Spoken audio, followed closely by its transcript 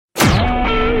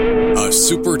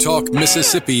SuperTalk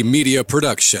Mississippi Media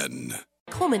Production.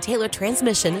 Coleman Taylor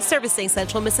Transmission, servicing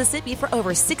Central Mississippi for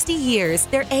over 60 years.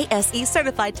 Their ASE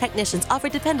certified technicians offer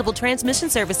dependable transmission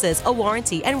services, a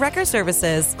warranty, and wrecker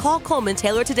services. Call Coleman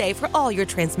Taylor today for all your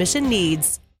transmission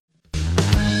needs.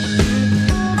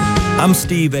 I'm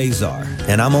Steve Azar,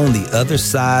 and I'm on the other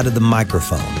side of the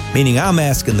microphone, meaning I'm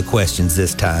asking the questions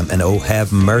this time, and oh,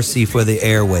 have mercy for the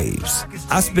airwaves.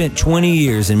 I spent 20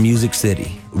 years in Music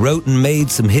City, wrote and made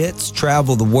some hits,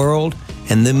 traveled the world,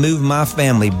 and then moved my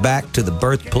family back to the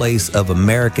birthplace of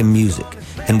American music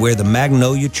and where the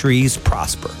magnolia trees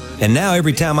prosper. And now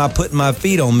every time I put my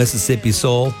feet on Mississippi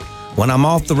soil, when I'm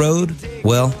off the road,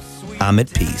 well, I'm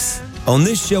at peace. On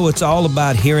this show, it's all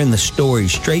about hearing the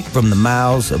stories straight from the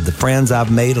mouths of the friends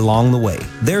I've made along the way,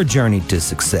 their journey to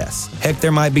success. Heck,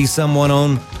 there might be someone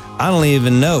on, I don't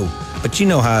even know, but you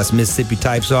know how us Mississippi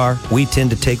types are. We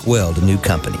tend to take well to new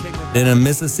company. In a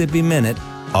Mississippi Minute,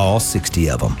 all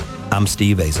 60 of them. I'm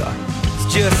Steve Azar.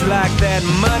 It's just like that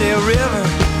muddy river,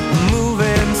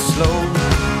 moving slow.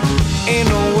 Ain't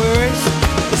no worries,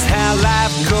 it's how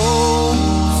life goes,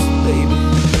 baby.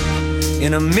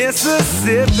 In a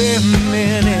Mississippi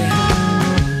Minute.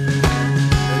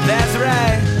 That's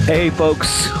right. Hey,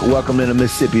 folks. Welcome to the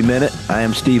Mississippi Minute. I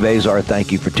am Steve Azar.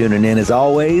 Thank you for tuning in. As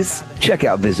always, check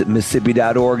out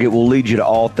visitmississippi.org. It will lead you to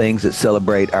all things that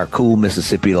celebrate our cool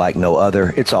Mississippi like no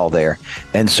other. It's all there.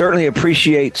 And certainly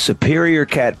appreciate Superior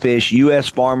Catfish, U.S.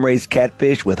 farm-raised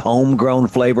catfish with homegrown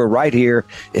flavor right here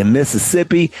in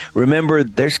Mississippi. Remember,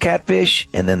 there's catfish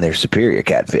and then there's Superior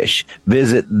Catfish.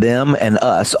 Visit them and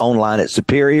us online at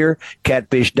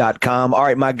superiorcatfish.com. All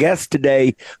right, my guests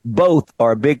today, both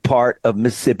are a big part of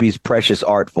Mississippi's precious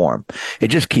art form. It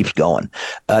just keeps going.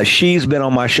 She's been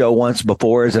on my show once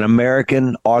before as an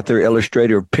American author,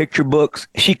 illustrator of picture books.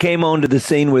 She came onto the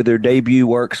scene with her debut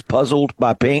works, Puzzled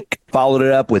by Pink. Followed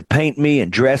it up with Paint Me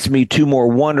and Dress Me, two more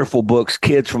wonderful books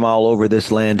kids from all over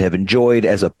this land have enjoyed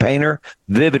as a painter.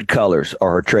 Vivid colors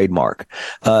are her trademark.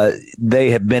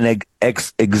 They have been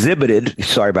exhibited,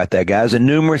 sorry about that, guys, in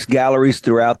numerous galleries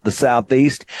throughout the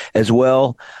Southeast as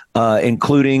well,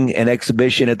 including an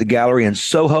exhibition at the gallery in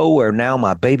Soho, where now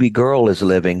my baby girl is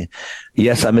living.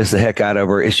 Yes, I miss the heck out of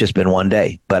her. It's just been one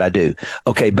day, but I do.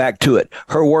 Okay, back to it.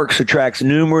 Her works attracts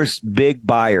numerous big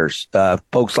buyers,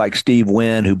 folks like Steve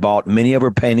Wynn, who bought many of her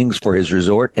paintings for his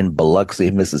resort in Biloxi,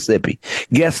 Mississippi.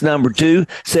 Guest number 2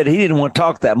 said he didn't want to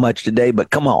talk that much today, but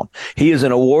come on. He is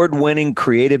an award-winning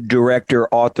creative director,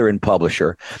 author, and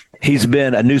publisher. He's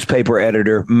been a newspaper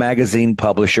editor, magazine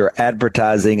publisher,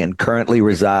 advertising, and currently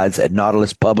resides at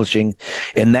Nautilus Publishing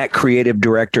in that creative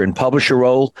director and publisher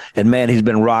role. And man, he's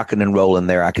been rocking and rolling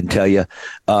there, I can tell you.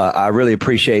 I really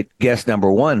appreciate guest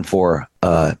number 1 for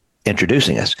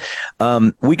introducing us.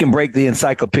 We can break the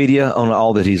encyclopedia on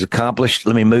all that he's accomplished.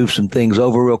 Let me move some things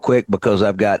over real quick because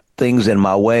I've got things in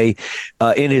my way.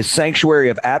 In his Sanctuary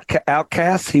of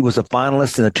Outcasts, he was a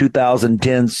finalist in the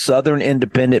 2010 Southern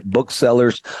Independent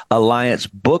Booksellers Alliance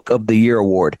Book of the Year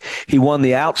Award. He won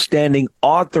the Outstanding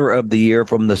Author of the Year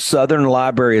from the Southern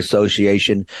Library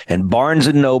Association, and Barnes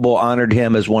 & Noble honored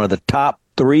him as one of the top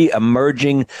 3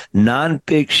 emerging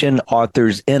nonfiction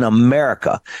authors in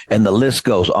America. And the list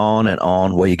goes on and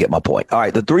on. Well, you get my point. All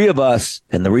right. The 3 of us,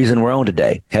 and the reason we're on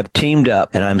today, have teamed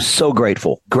up, and I'm so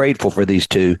grateful for these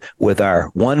 2 with our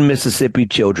One Mississippi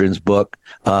children's book.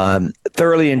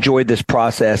 Thoroughly enjoyed this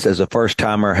process as a first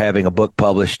timer having a book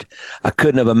published. I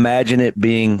couldn't have imagined it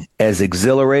being as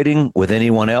exhilarating with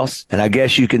anyone else. And I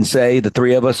guess you can say the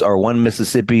 3 of us are One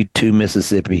Mississippi, 2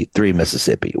 Mississippi, 3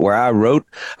 Mississippi, where I wrote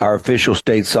our official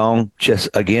state song. Just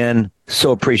again,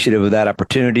 so appreciative of that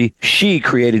opportunity. She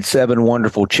created 7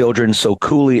 wonderful children, so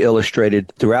coolly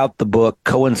illustrated throughout the book,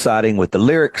 coinciding with the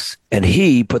lyrics. And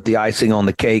he put the icing on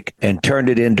the cake and turned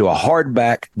it into a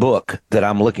hardback book that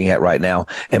I'm looking at right now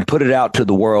and put it out to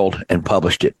the world and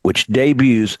published it, which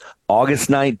debuts August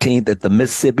 19th at the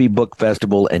Mississippi Book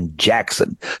Festival in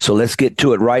Jackson. So let's get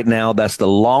to it right now. That's the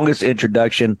longest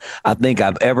introduction I think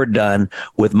I've ever done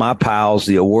with my pals,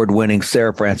 the award-winning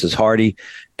Sarah Frances Hardy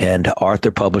and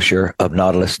author publisher of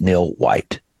Nautilus, Neil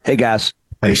White. Hey, guys.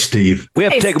 Hey, Steve. We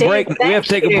have to take a break. We have to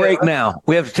take a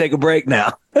break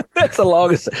now. That's the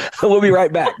longest. We'll be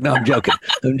right back. No, I'm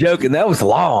joking. That was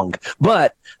long.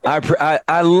 But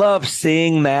I love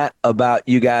seeing that about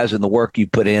you guys and the work you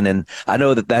put in. And I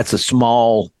know that that's a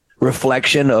small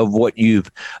reflection of what you've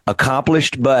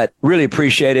accomplished, but really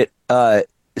appreciate it.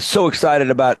 So excited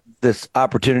about this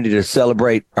opportunity to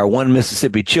celebrate our One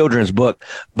Mississippi children's book.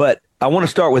 But I want to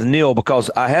start with Neil because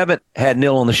I haven't had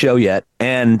Neil on the show yet.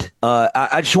 And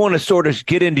I just want to sort of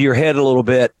get into your head a little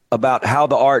bit about how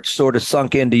the art sort of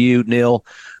sunk into you, Neil.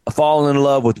 falling in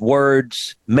love with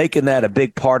words, making that a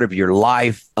big part of your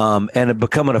life, and it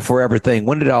becoming a forever thing.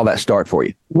 When did all that start for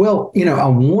you? Well, I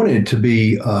wanted to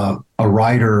be a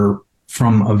writer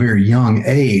from a very young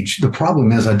age. The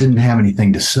problem is I didn't have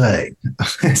anything to say.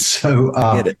 So,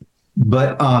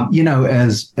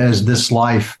 as this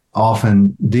life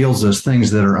often deals us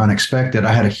things that are unexpected,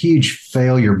 I had a huge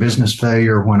business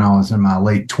failure when I was in my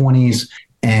late 20s,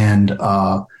 and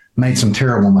made some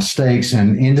terrible mistakes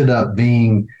and ended up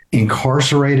being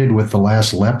incarcerated with the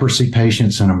last leprosy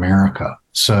patients in America.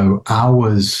 So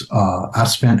I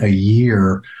spent a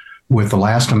year with the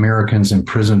last Americans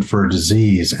imprisoned for a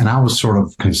disease, and I was sort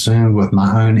of consumed with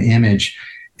my own image,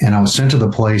 and I was sent to the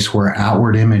place where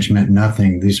outward image meant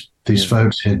nothing. These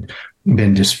folks had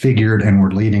been disfigured and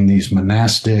were leading these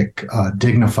monastic,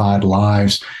 dignified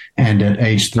lives. And at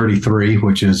age 33,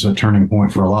 which is a turning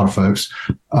point for a lot of folks,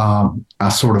 I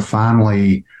sort of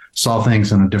finally saw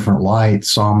things in a different light,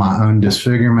 saw my own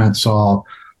disfigurement, saw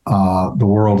the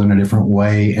world in a different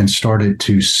way, and started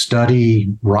to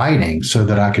study writing so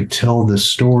that I could tell this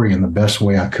story in the best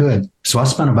way I could. So I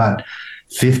spent about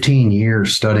 15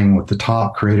 years studying with the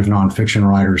top creative nonfiction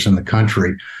writers in the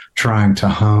country, trying to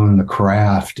hone the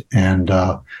craft, and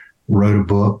wrote a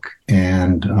book.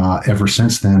 And ever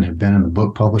since then have been in the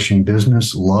book publishing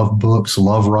business, love books,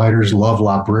 love writers, love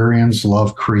librarians,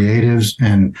 love creatives,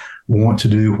 and want to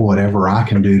do whatever I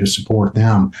can do to support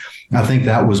them. I think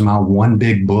that was my one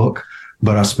big book,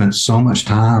 but I spent so much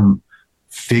time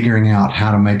figuring out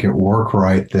how to make it work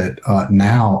right that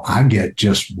now I get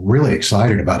just really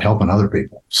excited about helping other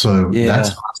people. So that's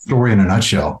my story in a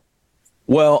nutshell.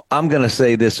 Well, I'm going to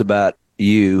say this about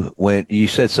you when you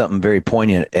said something very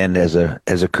poignant, and as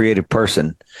a creative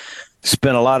person,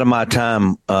 spent a lot of my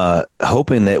time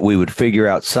hoping that we would figure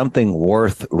out something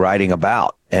worth writing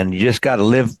about. And you just got to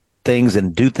live things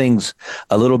and do things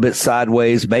a little bit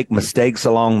sideways, make mistakes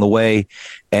along the way,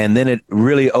 and then it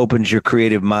really opens your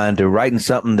creative mind to writing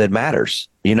something that matters.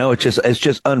 It's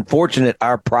just unfortunate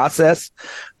our process,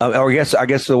 or I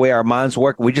guess the way our minds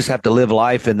work. We just have to live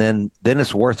life, and then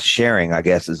it's worth sharing, I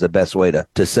guess, is the best way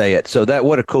to say it. So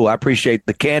I appreciate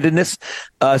the candidness.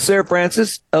 Sarah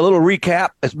Francis, a little recap.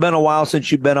 It's been a while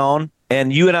since you've been on,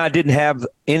 and you and I didn't have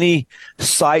any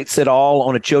sights at all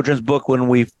on a children's book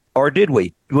or did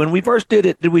we? When we first did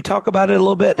it, did we talk about it a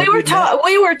little bit? We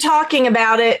were talking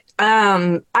about it.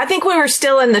 I think we were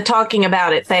still in the talking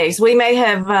about it phase. We may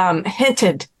have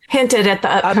hinted at the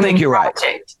upcoming project.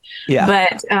 Right. Yeah.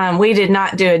 But we did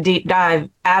not do a deep dive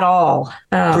at all.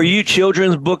 For you,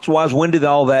 children's books wise, when did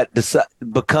all that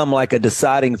become like a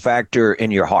deciding factor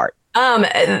in your heart?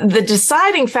 The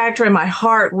deciding factor in my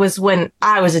heart was when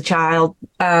I was a child.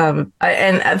 And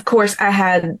of course I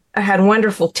had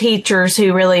wonderful teachers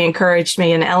who really encouraged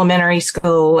me in elementary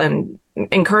school and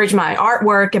encouraged my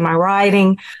artwork and my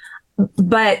writing.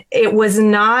 But it was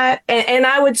not, and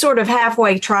I would sort of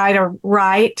halfway try to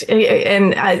write.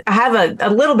 And I have a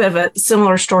little bit of a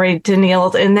similar story to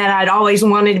Neil in that I'd always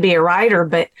wanted to be a writer,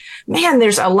 but man,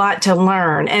 there's a lot to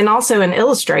learn. And also an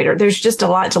illustrator. There's just a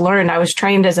lot to learn. I was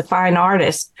trained as a fine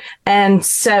artist. And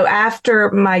so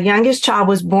after my youngest child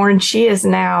was born, she is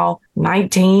now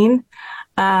 19.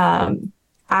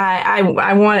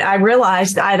 I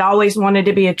realized I'd always wanted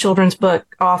to be a children's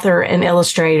book author and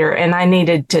illustrator, and I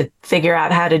needed to figure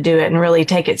out how to do it and really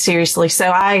take it seriously.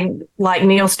 So I, like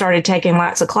Neil, started taking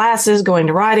lots of classes, going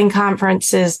to writing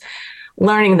conferences,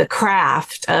 learning the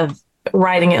craft of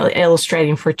writing and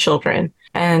illustrating for children.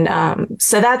 And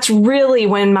so that's really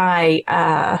when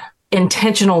my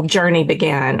intentional journey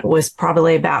began, was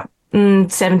probably about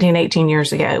 17, 18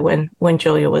 years ago when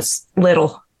Julia was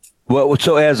little. Well,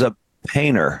 so as a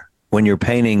painter, when you're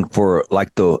painting for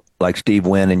like Steve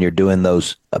Wynn and you're doing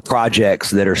those projects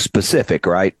that are specific,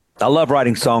 right? I love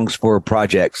writing songs for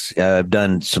projects. I've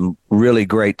done some really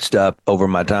great stuff over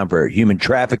my time for human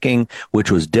trafficking, which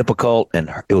was difficult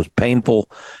and it was painful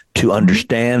to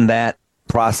understand that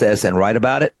process and write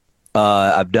about it.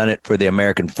 I've done it for the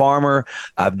American farmer.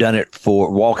 I've done it for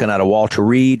walking out of Walter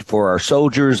Reed for our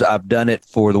soldiers. I've done it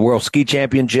for the World Ski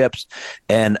Championships.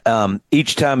 And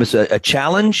each time it's a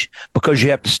challenge because you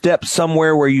have to step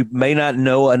somewhere where you may not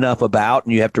know enough about,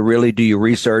 and you have to really do your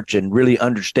research and really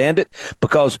understand it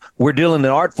because we're dealing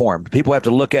in art form. People have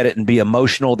to look at it and be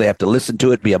emotional. They have to listen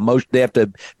to it, they have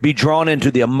to be drawn into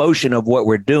the emotion of what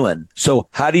we're doing. So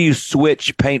how do you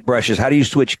switch paintbrushes? How do you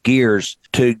switch gears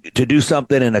to do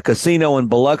something in a casino in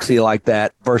Biloxi like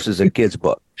that versus a kid's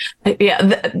book? Yeah,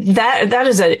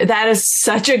 that is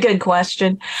such a good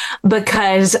question,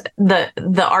 because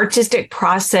the artistic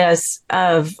process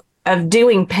of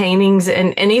doing paintings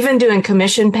and even doing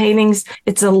commission paintings,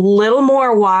 it's a little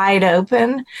more wide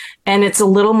open and it's a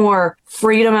little more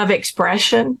freedom of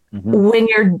expression.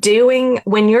 Mm-hmm.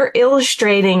 When you're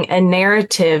illustrating a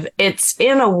narrative, it's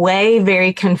in a way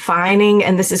very confining.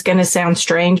 And this is going to sound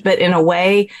strange, but in a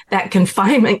way that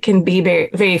confinement can be very,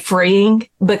 very freeing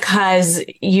because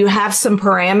you have some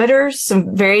parameters,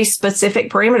 some very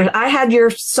specific parameters. I had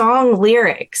your song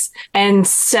lyrics. And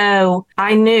so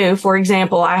I knew, for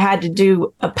example, I had to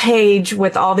do a page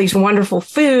with all these wonderful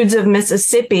foods of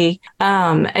Mississippi.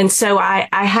 And so I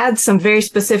had some very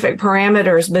specific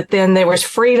parameters, but then there was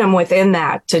freedom within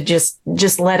that to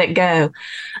just let it go.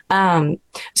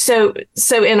 So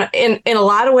in a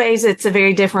lot of ways, it's a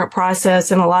very different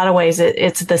process. In a lot of ways,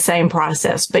 it's the same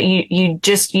process, but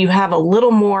you have a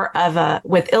little more of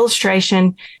with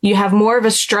illustration, you have more of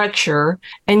a structure,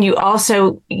 and you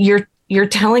also, you're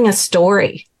telling a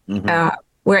story. Mm-hmm.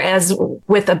 Whereas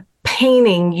with a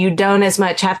painting, you don't as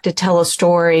much have to tell a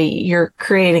story. You're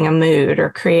creating a mood or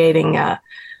creating a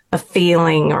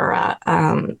feeling or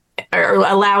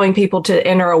allowing people to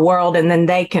enter a world and then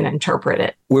they can interpret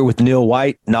it. We're with Neil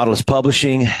White, Nautilus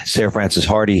Publishing, Sarah Frances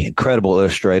Hardy, incredible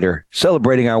illustrator,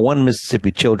 celebrating our One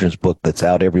Mississippi children's book that's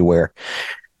out everywhere.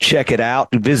 Check it out.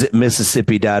 Visit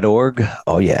Mississippi.org.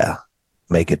 Oh, yeah.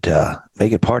 Make it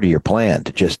part of your plan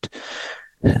to just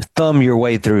thumb your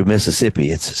way through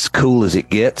Mississippi. It's as cool as it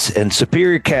gets. And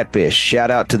Superior Catfish, shout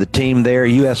out to the team there.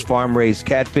 U.S. farm-raised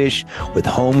catfish with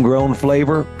homegrown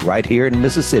flavor right here in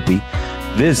Mississippi.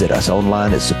 Visit us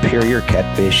online at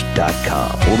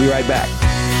superiorcatfish.com. We'll be right back.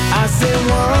 I said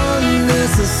one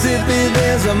Mississippi,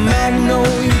 there's a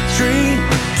magnolia tree.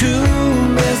 Two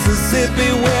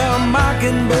Mississippi, where a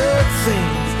mockingbird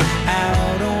sings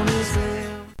out on his hill.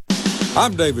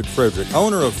 I'm David Frederick,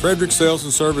 owner of Frederick Sales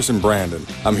and Service in Brandon.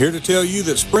 I'm here to tell you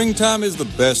that springtime is the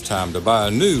best time to buy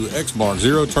a new Exmark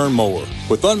zero-turn mower.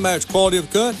 With unmatched quality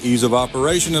of cut, ease of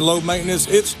operation, and low maintenance,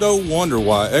 it's no wonder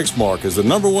why Exmark is the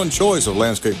 #1 choice of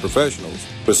landscape professionals.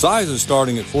 With sizes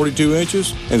starting at 42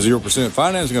 inches and 0%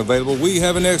 financing available, we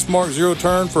have an Exmark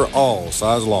zero-turn for all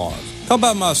size lawns. Come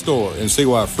by my store and see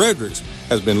why Fredericks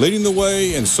has been leading the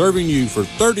way and serving you for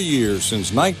 30 years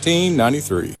since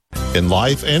 1993. In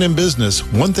life and in business,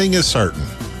 one thing is certain: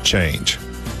 change.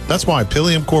 That's why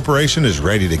Pilium Corporation is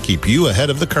ready to keep you ahead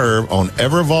of the curve on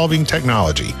ever-evolving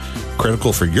technology,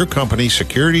 critical for your company's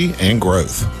security and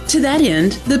growth. To that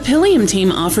end, the Pilium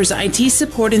team offers IT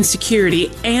support and security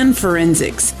and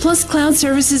forensics, plus cloud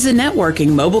services and networking,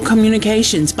 mobile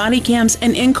communications, body cams,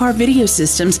 and in-car video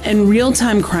systems, and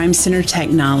real-time crime center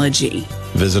technology.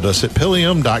 Visit us at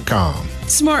Pilium.com.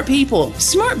 Smart people,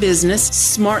 smart business,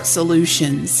 smart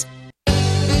solutions.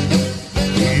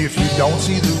 If you don't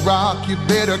see the rock, you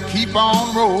better keep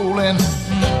on rolling.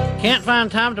 Can't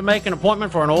find time to make an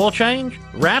appointment for an oil change?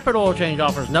 Rapid Oil Change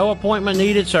offers no appointment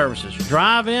needed services.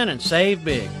 Drive in and save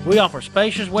big. We offer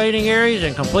spacious waiting areas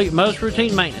and complete most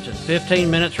routine maintenance in 15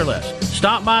 minutes or less.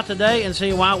 Stop by today and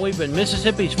see why we've been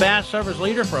Mississippi's fast service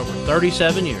leader for over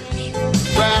 37 years.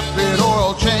 Rapid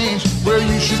Oil Change, where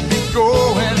you should be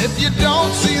going. If you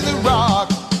don't see the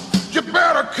rock, you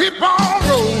better keep on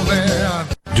rolling.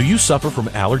 Do you suffer from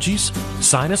allergies,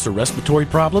 sinus, or respiratory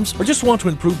problems, or just want to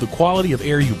improve the quality of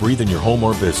air you breathe in your home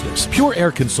or business? Pure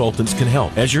Air Consultants can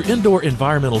help. As your indoor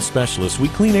environmental specialists, we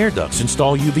clean air ducts,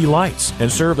 install UV lights, and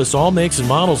service all makes and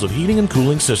models of heating and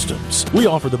cooling systems. We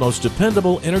offer the most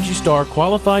dependable Energy Star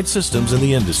qualified systems in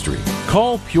the industry.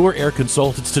 Call Pure Air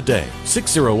Consultants today,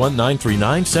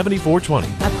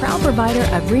 601-939-7420. A proud provider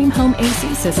of Ream Home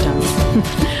AC systems.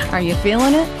 Are you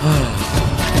feeling it?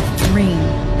 Ream,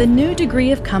 the new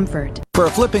degree of comfort. For a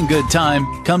flipping good time,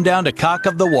 come down to Cock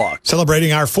of the Walk.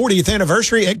 Celebrating our 40th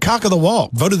anniversary at Cock of the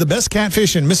Walk. Voted the best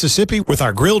catfish in Mississippi with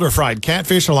our grilled or fried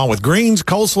catfish along with greens,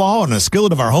 coleslaw, and a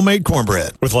skillet of our homemade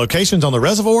cornbread. With locations on the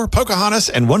Reservoir, Pocahontas,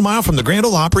 and 1 mile from the Grand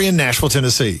Ole Opry in Nashville,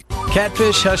 Tennessee.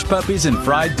 Catfish, hush puppies, and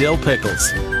fried dill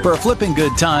pickles. For a flipping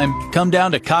good time, come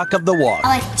down to Cock of the Walk.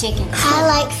 I like chicken. I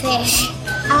like fish.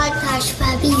 I like hush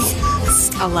puppies.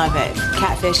 I love it.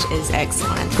 Catfish is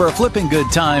excellent. For a flipping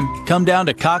good time, come down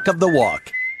to Cock of the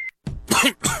Walk.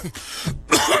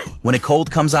 When a cold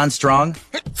comes on strong,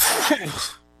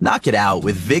 knock it out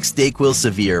with Vicks DayQuil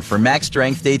Severe for max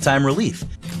strength daytime relief.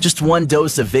 Just 1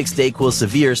 dose of Vicks DayQuil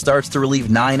Severe starts to relieve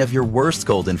 9 of your worst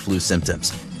cold and flu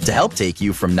symptoms to help take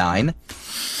you from 9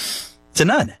 to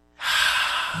none.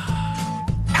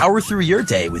 Power through your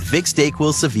day with Vicks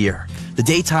DayQuil Severe, the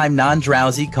daytime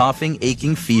non-drowsy, coughing,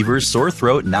 aching, fever, sore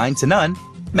throat, 9 to none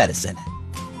medicine.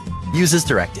 Use as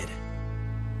directed.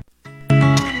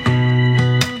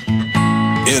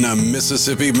 in a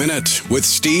Mississippi Minute with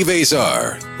Steve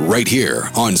Azar, right here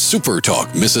on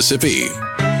SuperTalk Mississippi.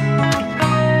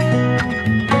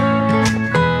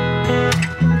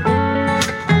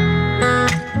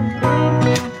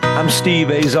 I'm Steve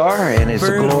Azar, and it's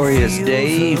a glorious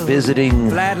day visiting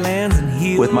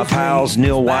with my pals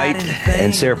Neil White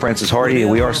and Sarah Frances Hardy.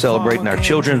 We are celebrating our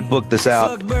children's book that's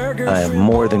out. I am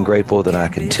more than grateful that I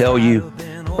can tell you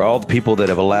for all the people that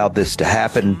have allowed this to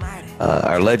happen.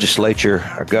 Our legislature,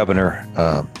 our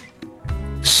governor,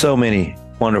 so many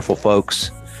wonderful folks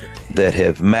that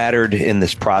have mattered in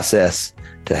this process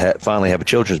to finally have a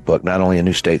children's book, not only a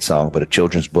new state song, but a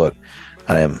children's book.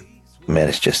 Man,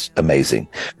 it's just amazing.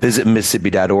 Visit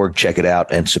Mississippi.org, check it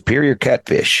out. And Superior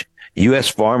Catfish, U.S.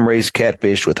 farm-raised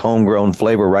catfish with homegrown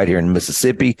flavor right here in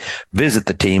Mississippi. Visit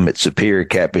the team at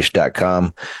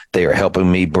superiorcatfish.com. They are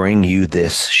helping me bring you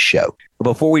this show.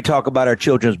 Before we talk about our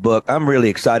children's book, I'm really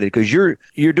excited because you're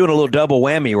doing a little double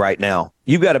whammy right now.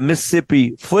 You've got a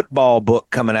Mississippi football book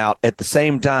coming out at the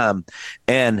same time.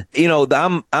 And, you know,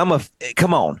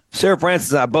 come on, Sarah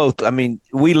Frances and I both,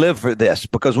 we live for this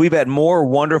because we've had more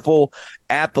wonderful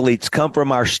athletes come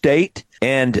from our state.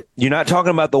 And you're not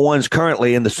talking about the ones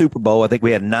currently in the Super Bowl. I think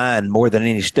we had 9 more than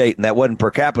any state, and that wasn't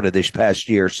per capita this past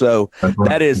year. So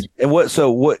that is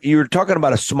what you're talking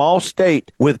about, a small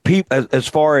state with people as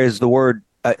far as the word,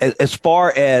 as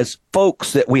far as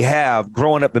folks that we have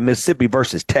growing up in Mississippi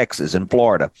versus Texas and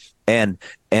Florida and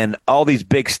all these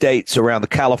big states around the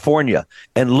California.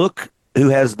 And look who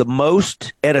has the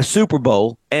most at a Super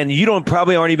Bowl, and you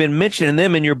probably aren't even mentioning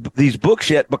them in these books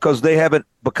yet because they haven't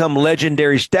become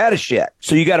legendary status yet.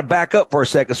 So you got to back up for a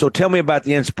second. So tell me about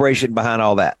the inspiration behind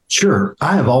all that. Sure.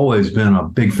 I have always been a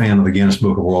big fan of the Guinness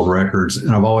Book of World Records,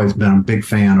 and I've always been a big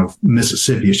fan of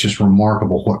Mississippi. It's just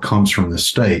remarkable what comes from this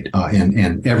state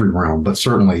in every realm, but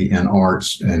certainly in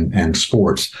arts and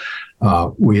sports.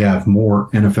 We have more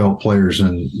NFL players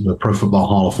in the Pro Football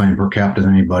Hall of Fame per capita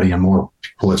than anybody, and more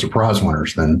Pulitzer Prize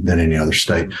winners than any other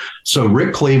state. So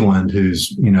Rick Cleveland,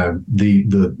 who's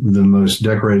the most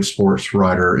decorated sports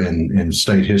writer in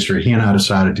state history, he and I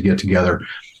decided to get together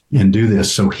and do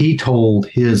this. So he told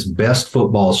his best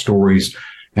football stories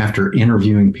after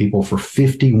interviewing people for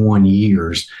 51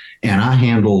 years. And I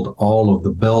handled all of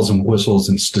the bells and whistles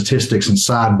and statistics and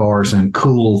sidebars and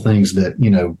cool things that,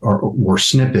 were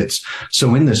snippets.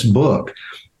 So in this book,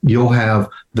 you'll have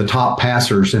the top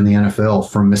passers in the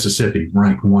NFL from Mississippi,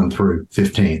 ranked 1 through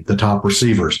 15, the top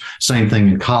receivers, same thing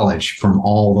in college from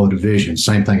all the divisions,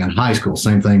 same thing in high school,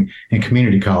 same thing in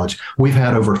community college. We've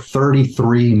had over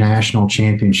 33 national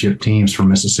championship teams from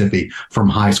Mississippi from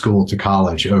high school to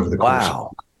college over the course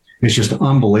of It's just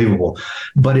unbelievable.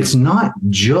 But it's not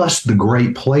just the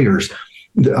great players.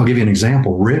 I'll give you an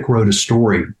example. Rick wrote a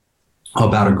story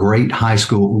about a great high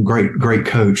school, great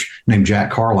coach named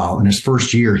Jack Carlisle. In his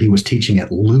first year, he was teaching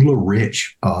at Lula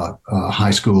Rich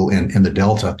High School in the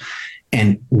Delta.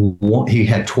 And he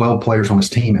had 12 players on his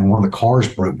team, and one of the cars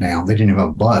broke down. They didn't have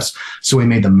a bus. So he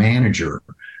made the manager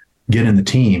get in the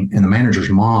team, and the manager's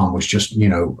mom was just,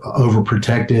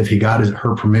 overprotective. He got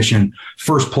her permission.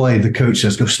 First play, the coach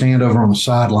says, go stand over on the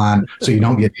sideline so you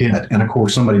don't get hit. And of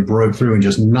course, somebody broke through and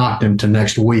just knocked him to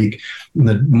next week. And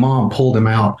the mom pulled him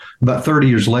out. About 30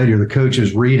 years later, the coach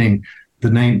is reading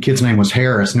kid's name was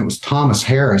Harris, and it was Thomas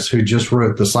Harris who just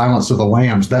wrote The Silence of the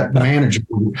Lambs. That manager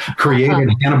created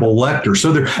Hannibal Lecter.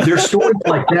 So there's stories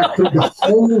like that through the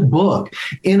whole book,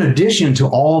 in addition to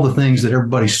all the things that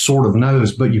everybody sort of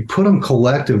knows, but you put them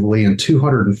collectively in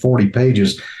 240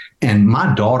 pages. And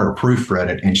my daughter proofread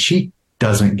it, and she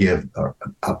doesn't give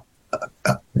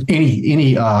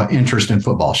any interest in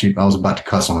football. I was about to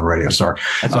cuss on the radio. Sorry.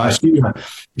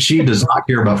 She does not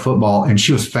care about football, and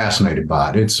she was fascinated by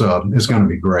it. It's going to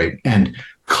be great. And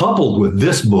coupled with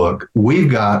this book,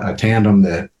 we've got a tandem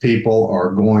that people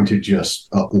are going to just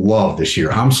love this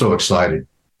year. I'm so excited.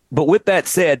 But with that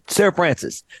said, Sarah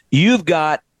Frances, you've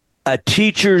got a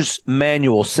teacher's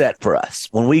manual set for us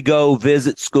when we go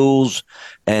visit schools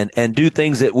and do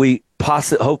things that we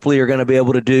hopefully are going to be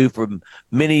able to do for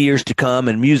many years to come,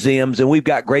 and museums. And we've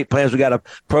got great plans. We got a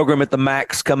program at the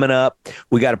Max coming up.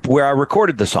 We got where I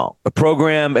recorded the song, a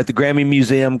program at the Grammy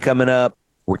Museum coming up.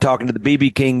 We're talking to the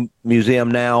BB King Museum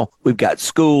now. We've got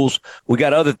schools. We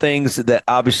got other things that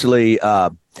obviously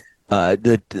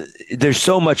there's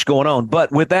so much going on.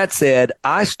 But with that said,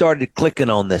 I started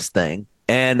clicking on this thing.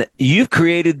 And you've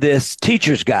created this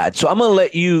teacher's guide. So I'm going to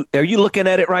let you, are you looking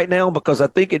at it right now? Because I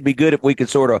think it'd be good if we could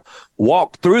sort of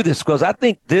walk through this, because I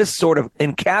think this sort of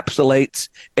encapsulates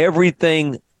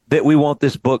everything that we want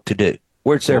this book to do.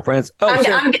 Where's Sarah Frances?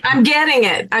 I'm getting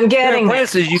it. I'm getting Sarah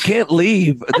Frances, you can't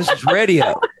leave. This is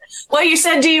radio. Well, you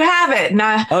said, do you have it? And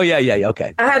Oh, yeah.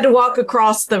 Okay. I had to walk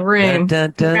across the room.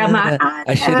 Dun, dun, grab my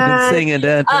I should have been singing.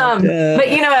 Dun, dun, dun.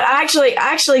 But you know what? I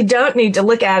actually don't need to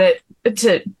look at it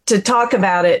to talk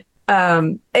about it.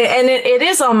 And it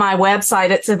is on my website.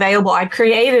 It's available. I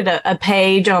created a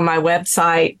page on my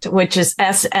website, which is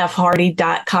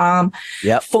sfhardy.com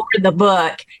for the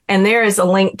book. And there is a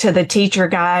link to the teacher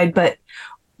guide. But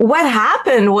what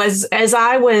happened was, as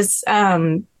I was,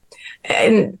 and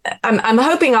I'm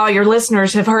hoping all your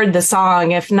listeners have heard the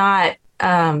song. If not,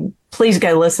 please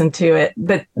go listen to it.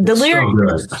 But the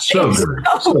lyrics, so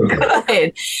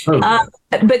good.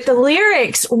 But the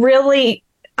lyrics really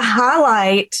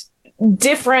highlight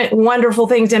different wonderful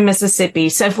things in Mississippi.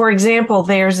 So, for example,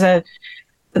 there's a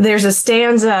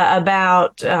stanza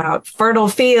about fertile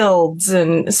fields,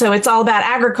 and so it's all about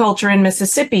agriculture in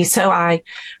Mississippi. So I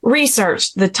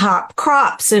researched the top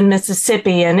crops in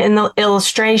Mississippi, and in the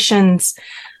illustrations,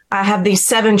 I have these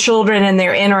 7 children, and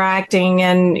they're interacting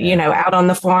and out on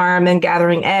the farm and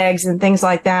gathering eggs and things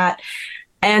like that.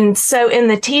 And so, in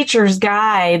the teacher's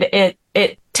guide,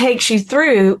 it takes you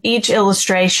through each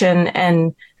illustration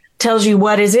and tells you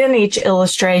what is in each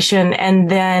illustration. And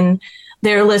then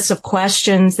there are lists of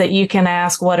questions that you can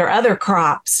ask. What are other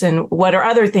crops and what are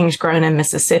other things grown in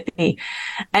Mississippi?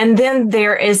 And then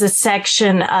there is a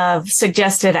section of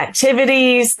suggested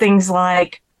activities, things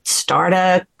like start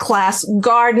a class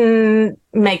garden,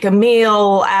 make a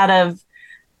meal out of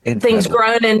things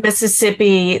grown in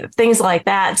Mississippi, things like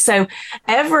that. So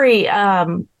every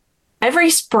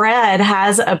spread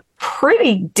has a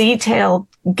pretty detailed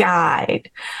guide.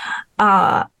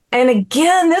 And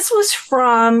again, this was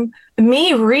from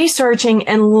me researching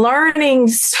and learning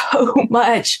so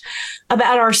much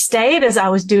about our state as I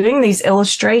was doing these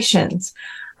illustrations.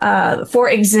 For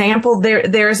example,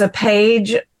 there's a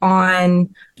page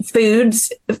on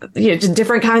foods,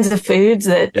 different kinds of foods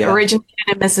that originated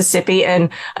in Mississippi. And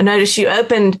I noticed you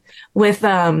opened with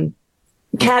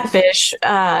catfish,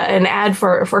 an ad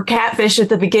for catfish at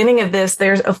the beginning of this.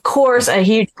 There's, of course, a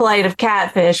huge plate of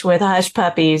catfish with hush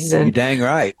puppies. And, you're dang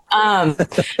right.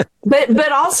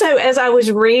 But also, as I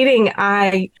was reading,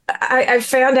 I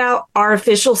found out our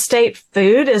official state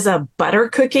food is a butter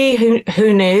cookie.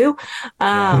 Who knew?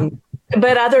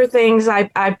 But other things,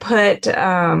 I put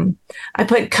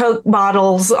Coke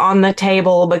bottles on the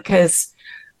table because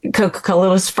Coca-Cola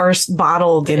was first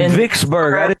bottled in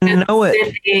Vicksburg. I didn't know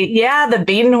it. Yeah, the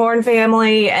Biedenhorn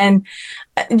family, and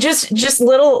just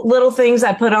little things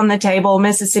I put on the table: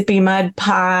 Mississippi mud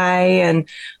pie and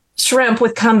shrimp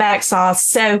with comeback sauce.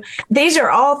 So these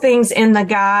are all things in the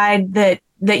guide that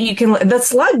you can. The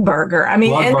slug burger. I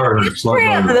mean,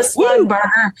 the slug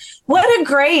burger. What a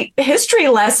great history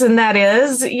lesson that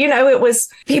is. It was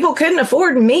people couldn't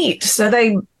afford meat, so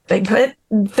they put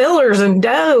fillers and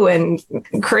dough and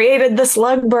created the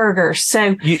slug burger.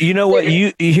 So you know what?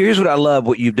 Here's what I love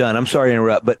what you've done. I'm sorry to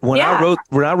interrupt, but when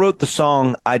I wrote the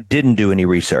song, I didn't do any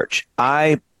research.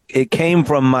 It came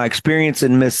from my experience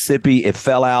in Mississippi. It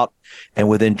fell out, and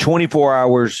within 24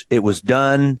 hours, it was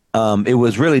done. It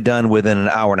was really done within an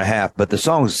hour and a half. But the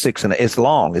song's it's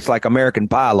long. It's like American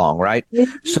Pie long, right?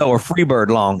 Mm-hmm. So, or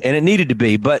Freebird long, and it needed to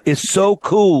be. But it's so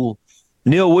cool,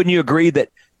 Neil. Wouldn't you agree that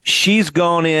she's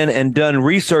gone in and done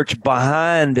research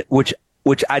behind which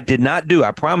I did not do,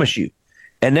 I promise you.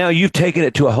 And now you've taken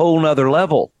it to a whole nother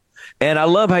level. And I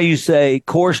love how you say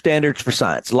core standards for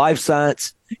science, life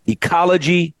science,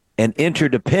 ecology and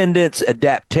interdependence,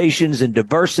 adaptations and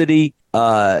diversity,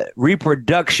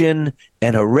 reproduction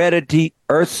and heredity,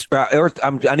 earth,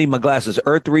 I need my glasses,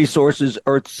 earth resources,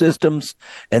 earth systems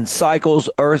and cycles,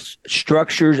 earth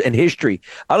structures and history.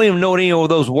 I don't even know what any of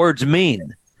those words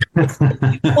mean. Well,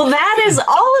 that is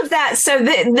all of that. So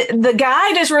the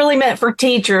guide is really meant for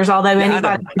teachers, although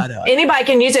anybody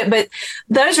can use it. But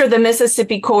those are the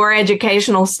Mississippi core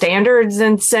educational standards.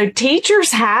 And so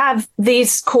teachers have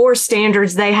these core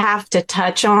standards they have to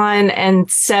touch on. And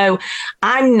so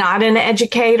I'm not an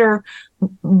educator,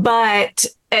 but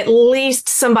at least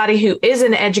somebody who is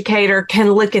an educator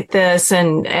can look at this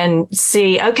and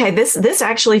see, okay, this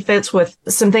actually fits with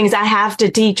some things I have to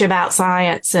teach about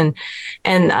science and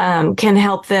can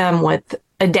help them with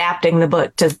adapting the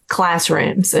book to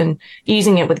classrooms and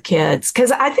using it with kids.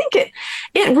 Cause I think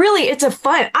it's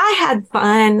I had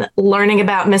fun learning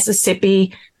about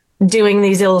Mississippi, doing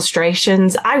these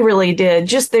illustrations. I really did.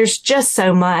 There's just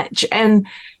so much. And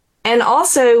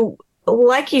also,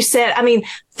 like you said, I mean,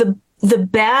 the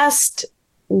best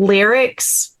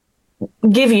lyrics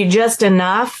give you just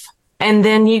enough, and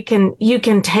then you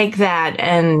can take that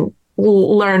and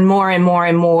learn more and more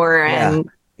and more, and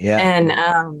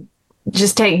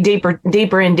just take deeper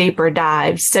and deeper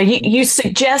dives. So you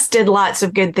suggested lots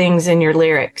of good things in your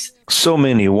lyrics. So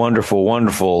many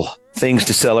wonderful things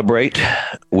to celebrate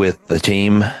with the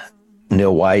team.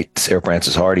 Neil White, Sarah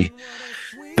Francis Hardy.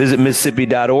 Visit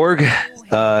Mississippi.org.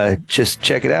 Just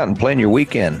check it out and plan your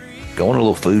weekend. Go on a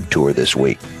little food tour this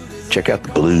week. Check out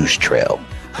the Blues Trail.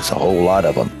 There's a whole lot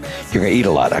of them. You're going to eat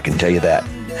a lot, I can tell you that.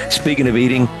 Speaking of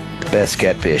eating, the best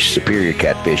catfish, Superior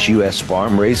Catfish, U.S.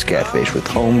 farm-raised catfish with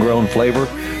homegrown flavor,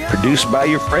 produced by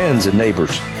your friends and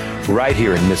neighbors right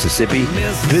here in Mississippi.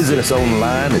 Visit us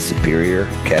online at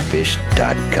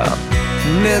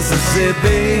superiorcatfish.com.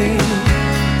 Mississippi.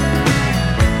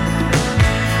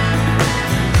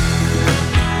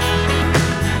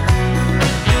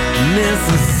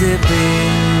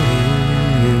 Mississippi.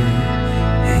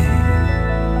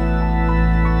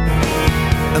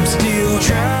 I'm still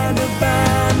trying to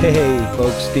find. Hey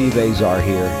folks, Steve Azar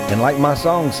here, and like my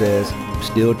song says, I'm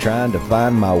still trying to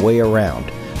find my way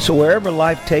around. So wherever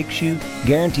life takes you,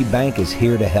 Guarantee Bank is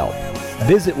here to help.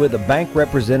 Visit with a bank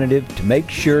representative to make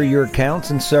sure your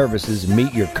accounts and services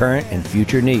meet your current and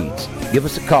future needs. Give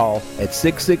us a call at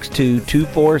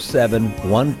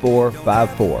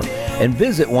 662-247-1454 and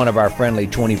visit one of our friendly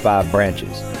 25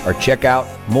 branches or check out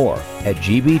more at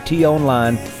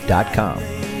gbtonline.com.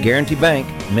 Guarantee Bank,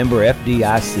 member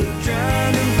FDIC.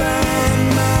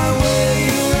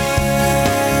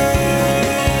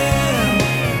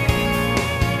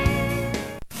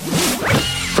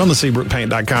 From the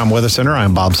SeabrookPaint.com Weather Center,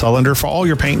 I'm Bob Sullender. For all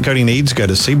your paint and coating needs, go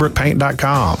to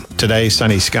SeabrookPaint.com. Today,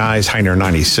 sunny skies, high near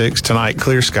 96. Tonight,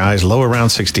 clear skies, low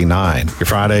around 69. Your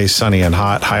Friday, sunny and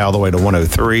hot, high all the way to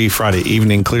 103. Friday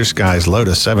evening, clear skies, low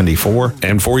to 74.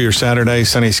 And for your Saturday,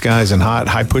 sunny skies and hot,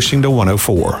 high pushing to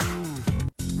 104.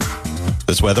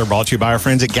 This weather brought to you by our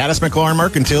friends at Gaddis McLaurin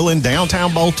Mercantile in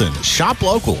downtown Bolton. Shop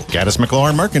local. Gaddis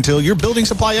McLaurin Mercantile, your building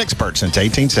supply expert since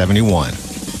 1871.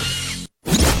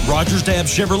 Rogers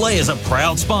Dabbs Chevrolet is a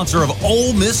proud sponsor of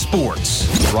Ole Miss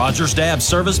Sports. Rogers Dabbs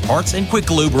Service, Parts, and Quick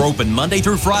Lube are open Monday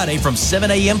through Friday from 7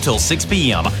 a.m. till 6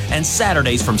 p.m. and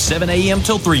Saturdays from 7 a.m.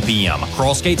 till 3 p.m.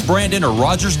 Crossgates Brandon or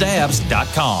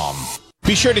RogersDabbs.com.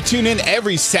 Be sure to tune in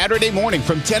every Saturday morning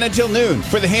from 10 until noon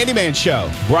for The Handyman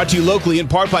Show. Brought to you locally in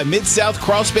part by Mid-South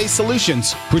Crawlspace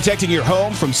Solutions, protecting your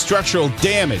home from structural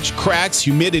damage, cracks,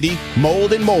 humidity,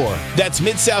 mold, and more. That's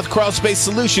Mid-South Crawlspace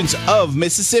Solutions of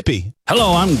Mississippi.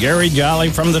 Hello, I'm Gary Jolly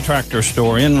from the Tractor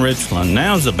Store in Richland.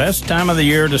 Now's the best time of the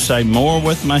year to save more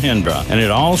with Mahindra, and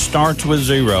it all starts with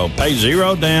zero. Pay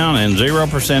zero down and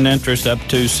 0% interest up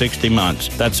to 60 months.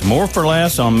 That's more for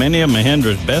less on many of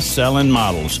Mahindra's best-selling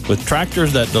models, with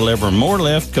tractors that deliver more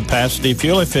lift, capacity,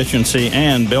 fuel efficiency,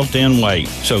 and built-in weight.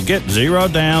 So get zero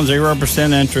down,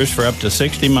 0% interest for up to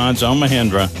 60 months on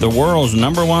Mahindra, the world's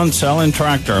 #1 selling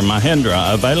tractor,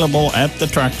 Mahindra, available at the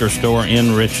Tractor Store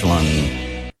in Richland.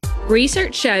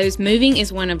 Research shows moving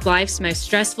is one of life's most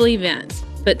stressful events,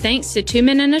 but thanks to 2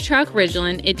 Men in a Truck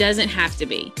Ridgeland, it doesn't have to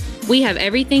be. We have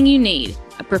everything you need: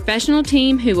 a professional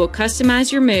team who will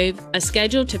customize your move, a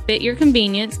schedule to fit your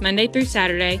convenience Monday through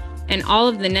Saturday, and all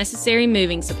of the necessary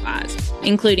moving supplies,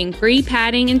 including free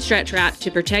padding and stretch wrap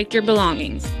to protect your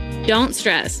belongings. Don't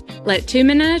stress. Let 2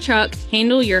 Men in a Truck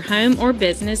handle your home or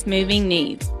business moving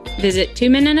needs. Visit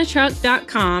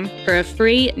 2meninatruck.com for a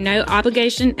free,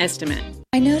 no-obligation estimate.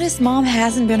 I noticed Mom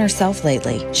hasn't been herself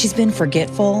lately. She's been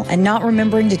forgetful and not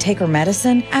remembering to take her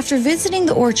medicine. After visiting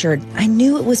the Orchard, I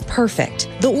knew it was perfect.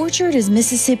 The Orchard is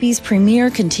Mississippi's premier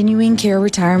continuing care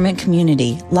retirement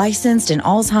community, licensed in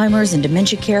Alzheimer's and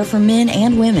dementia care for men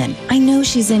and women. I know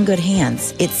she's in good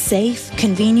hands. It's safe,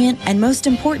 convenient, and most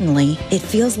importantly, it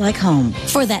feels like home.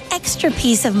 For that extra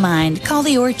peace of mind, call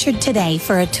the Orchard today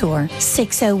for a tour.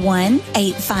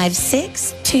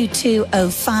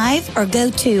 601-856-2205 or go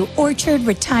to orchardretirement.com.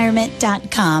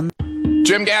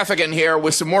 Jim Gaffigan here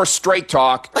with some more Straight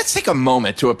Talk. Let's take a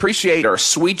moment to appreciate our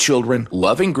sweet children,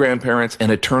 loving grandparents,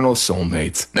 and eternal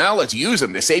soulmates. Now let's use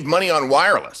them to save money on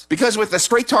wireless. Because with the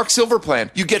Straight Talk Silver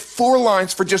Plan, you get 4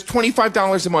 lines for just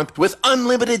 $25 a month with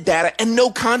unlimited data and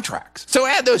no contracts. So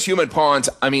add those human pawns,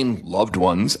 loved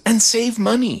ones, and save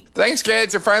money. Thanks,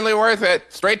 kids. They're finally worth it.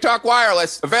 Straight Talk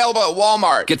Wireless, available at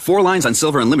Walmart. Get 4 lines on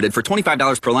Silver Unlimited for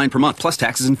 $25 per line per month, plus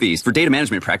taxes and fees. For data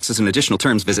management practices and additional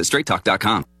terms, visit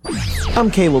straighttalk.com. I'm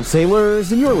Caleb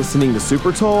Sailors, and you're listening to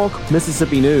SuperTalk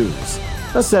Mississippi News.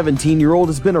 A 17-year-old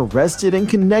has been arrested in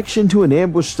connection to an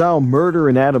ambush-style murder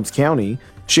in Adams County.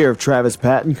 Sheriff Travis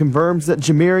Patton confirms that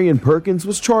Jamarian Perkins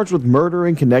was charged with murder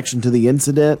in connection to the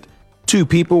incident. 2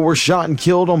 people were shot and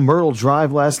killed on Myrtle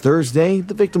Drive last Thursday.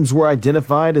 The victims were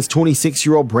identified as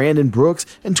 26-year-old Brandon Brooks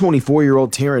and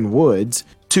 24-year-old Taryn Woods.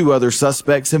 2 other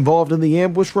suspects involved in the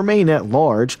ambush remain at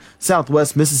large.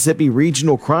 Southwest Mississippi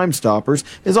Regional Crime Stoppers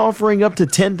is offering up to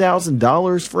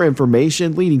 $10,000 for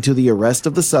information leading to the arrest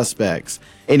of the suspects.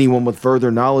 Anyone with further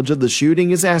knowledge of the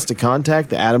shooting is asked to contact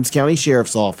the Adams County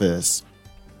Sheriff's Office.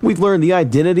 We've learned the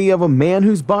identity of a man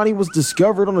whose body was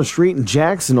discovered on a street in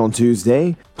Jackson on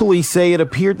Tuesday. Police say it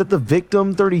appeared that the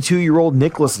victim, 32-year-old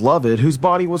Nicholas Lovett, whose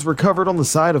body was recovered on the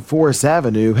side of Forest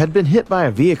Avenue, had been hit by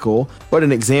a vehicle, but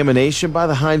an examination by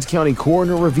the Hinds County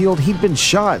coroner revealed he'd been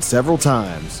shot several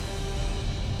times.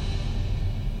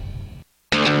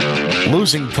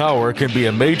 Losing power can be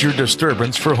a major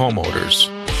disturbance for homeowners.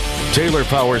 Taylor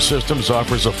Power Systems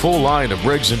offers a full line of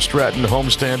Briggs & Stratton home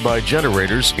standby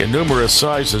generators in numerous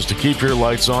sizes to keep your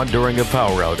lights on during a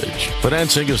power outage.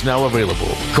 Financing is now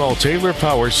available. Call Taylor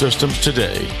Power Systems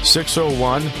today,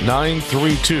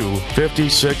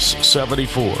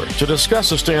 601-932-5674, to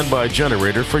discuss a standby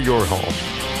generator for your home.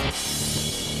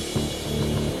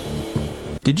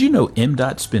 Did you know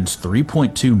MDOT spends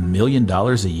 $3.2 million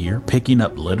a year picking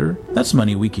up litter? That's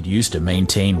money we could use to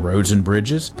maintain roads and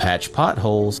bridges, patch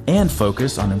potholes, and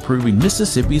focus on improving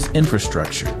Mississippi's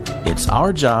infrastructure. It's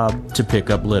our job to pick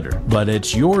up litter, but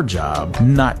it's your job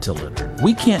not to litter.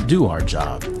 We can't do our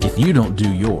job if you don't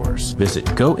do yours. Visit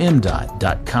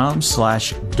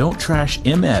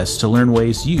gomdot.com/don'ttrashms to learn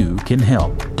ways you can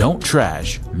help. Don't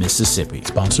Trash Mississippi.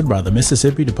 Sponsored by the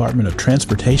Mississippi Department of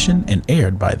Transportation and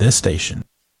aired by this station.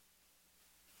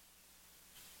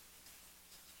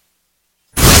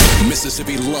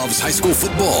 Mississippi loves high school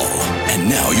football, and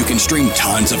now you can stream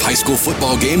tons of high school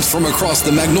football games from across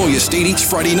the Magnolia State each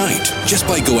Friday night just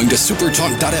by going to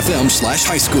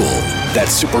supertalk.fm/high school.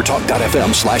 That's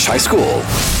supertalk.fm/high school.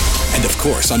 And of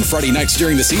course, on Friday nights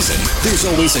during the season, there's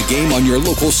always a game on your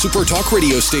local SuperTalk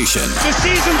radio station. The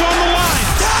season's on the line.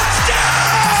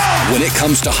 Touchdown! When it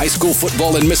comes to high school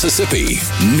football in Mississippi,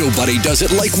 nobody does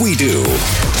it like we do.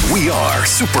 We are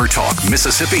SuperTalk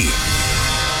Mississippi.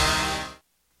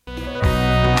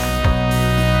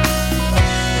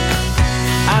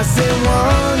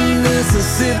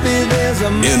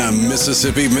 In a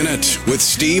Mississippi Minute with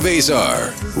Steve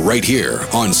Azar, right here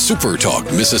on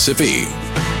SuperTalk Mississippi.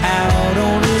 Out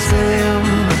on his limb,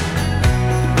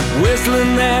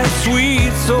 whistling that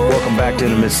sweet soul. Welcome back to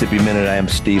the Mississippi Minute. I am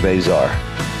Steve Azar,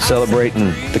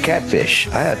 celebrating the catfish.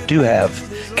 I do have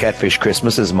Catfish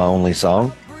Christmas as my only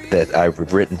song that I've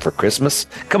written for Christmas.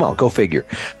 Come on, go figure.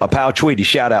 My pal Tweety,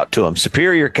 shout out to him.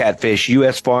 Superior Catfish,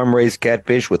 U.S. farm-raised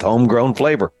catfish with homegrown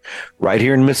flavor. Right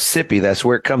here in Mississippi, that's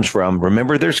where it comes from.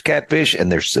 Remember, there's catfish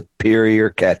and there's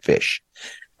Superior Catfish.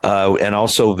 And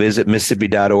also visit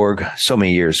Mississippi.org. So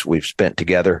many years we've spent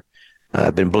together.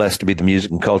 I've been blessed to be the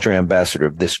music and culture ambassador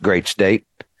of this great state.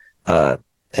 And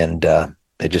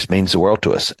it just means the world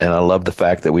to us. And I love the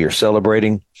fact that we are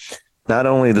celebrating not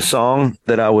only the song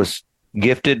that I was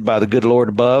gifted by the good Lord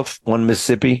above, One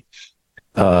Mississippi,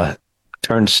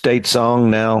 turned state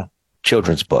song, now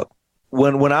children's book.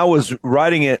 When I was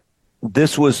writing it,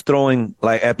 this was throwing,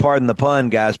 like, pardon the pun,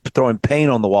 guys, throwing paint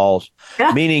on the walls,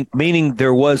 meaning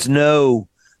there was no,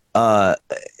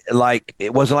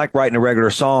 it wasn't like writing a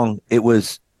regular song. It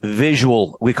was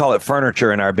visual. We call it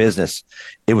furniture in our business.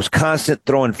 It was constant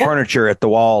throwing furniture at the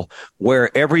wall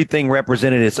where everything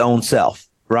represented its own self,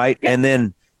 right? And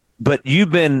then, but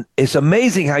it's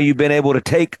amazing how you've been able to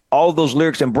take all those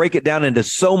lyrics and break it down into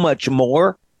so much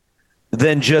more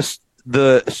than just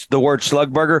the word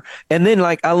Slugburger. And then,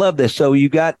 like, I love this. So you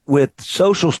got with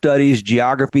social studies,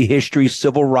 geography, history,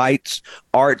 civil rights,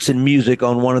 arts, and music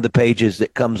on one of the pages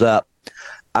that comes up.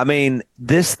 I mean,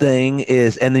 this thing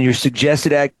is, and then your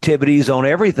suggested activities on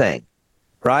everything,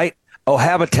 right? Oh,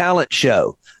 have a talent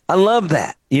show. I love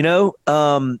that,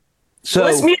 So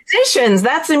it's musicians.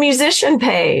 That's a musician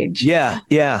page. Yeah.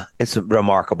 It's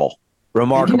remarkable.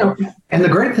 And the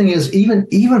great thing is, even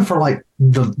for like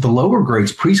the lower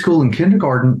grades, preschool and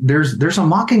kindergarten, there's a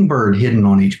mockingbird hidden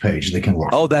on each page they can learn.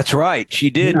 Oh, that's right.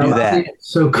 She did do that. I think it's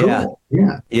so cool.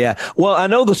 Yeah. Well, I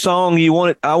know the song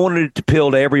I wanted it to appeal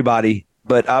to everybody,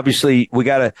 but obviously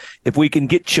if we can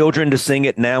get children to sing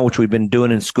it now, which we've been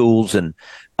doing in schools, and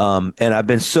I've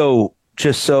been so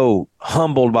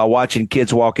humbled by watching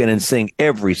kids walk in and sing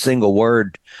every single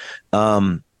word.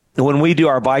 When we do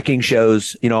our Viking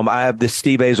shows, I have this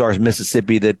Steve Azar's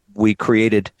Mississippi that we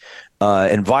created,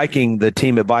 and the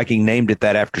team at Viking named it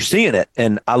that after seeing it.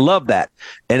 And I love that.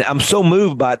 And I'm so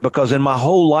moved by it because in my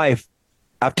whole life,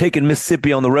 I've taken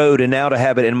Mississippi on the road, and now to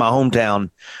have it in my hometown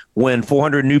when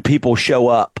 400 new people show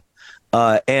up,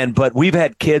 But we've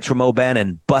had kids from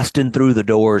O'Bannon busting through the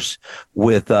doors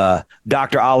with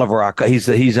Dr. Oliver. He's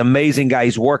an amazing guy.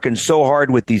 He's working so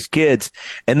hard with these kids,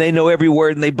 and they know every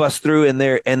word, and they bust through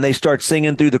and they start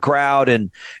singing through the crowd,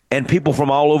 and people from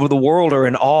all over the world are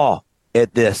in awe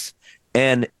at this.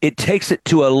 And it takes it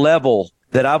to a level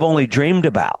that I've only dreamed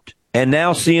about. And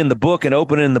now seeing the book and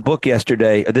opening the book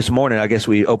this morning, I guess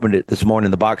we opened it this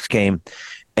morning, the box came,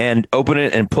 and opening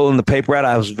it and pulling the paper out,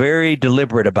 I was very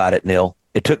deliberate about it, Neil.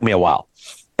 It took me a while.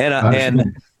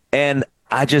 And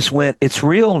I just went, it's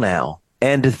real now.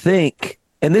 And to think,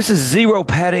 and this is zero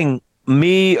patting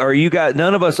me or you guys,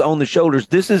 none of us on the shoulders.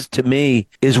 This is, to me,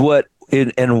 is what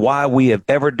and why we have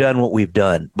ever done what we've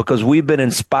done, because we've been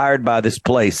inspired by this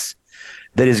place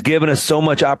that has given us so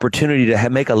much opportunity to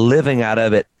make a living out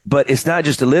of it. But it's not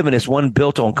just a living, it's one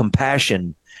built on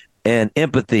compassion and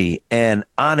empathy and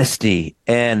honesty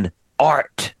and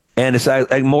art. And it's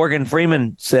like Morgan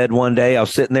Freeman said one day, I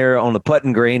was sitting there on the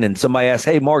putting green and somebody asked,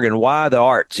 "Hey, Morgan, why the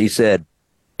arts?" He said,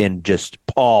 in just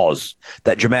pause,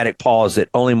 that dramatic pause that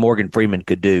only Morgan Freeman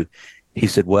could do. He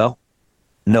said, "Well,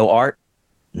 no art,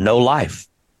 no life."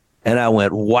 And I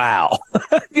went, wow.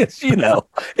 It's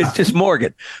just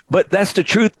Morgan. But that's the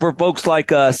truth for folks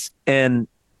like us. And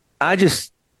I'm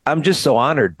just so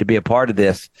honored to be a part of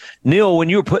this. Neil, when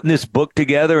you were putting this book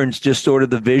together and just sort of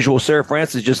the visual, Sarah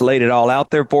Francis just laid it all out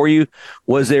there for you.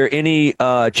 Was there any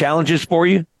challenges for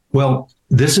you? Well,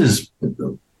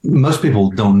 most people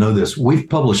don't know this. We've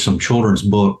published some children's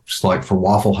books like for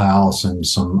Waffle House and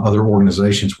some other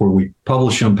organizations where we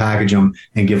publish them, package them,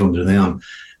 and give them to them.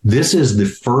 This is the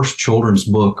first children's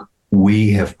book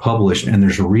we have published, and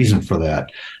there's a reason for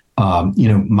that.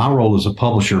 My role as a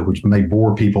publisher, which may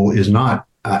bore people, is not,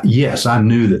 yes, I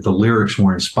knew that the lyrics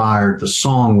were inspired. The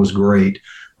song was great.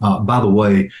 By the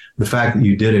way, the fact that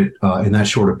you did it in that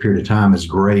short a period of time is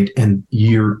great. And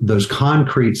those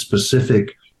concrete,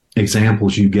 specific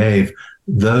examples you gave,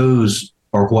 those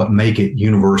are what make it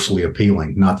universally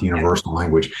appealing, not the universal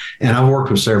language. And I've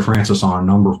worked with Sarah Francis on a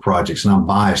number of projects, and I'm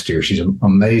biased here. She's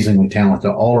amazingly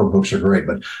talented. All her books are great,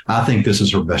 but I think this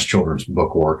is her best children's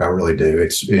book work. I really do.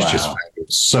 It's just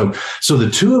fabulous. So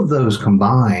the two of those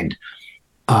combined,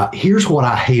 here's what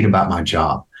I hate about my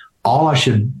job. All I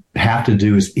should have to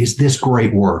do is this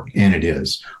great work? And it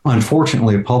is.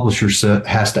 Unfortunately, a publisher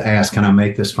has to ask, can I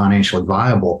make this financially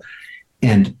viable?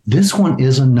 And this one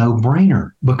is a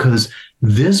no-brainer, because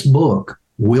this book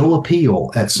will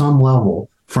appeal at some level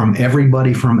from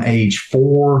everybody from age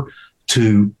 4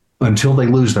 to until they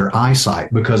lose their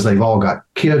eyesight, because they've all got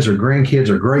kids or grandkids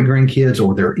or great-grandkids,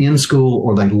 or they're in school,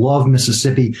 or they love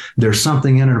Mississippi. There's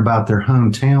something in it about their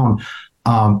hometown.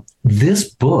 This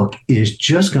book is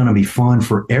just going to be fun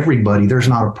for everybody. There's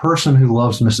not a person who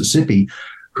loves Mississippi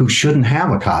who shouldn't have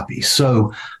a copy.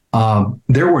 So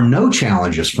there were no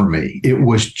challenges for me. It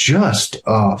was just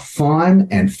fun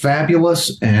and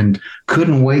fabulous, and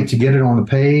couldn't wait to get it on the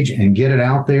page and get it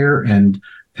out there and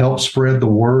help spread the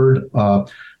word.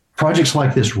 Projects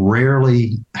like this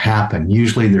rarely happen.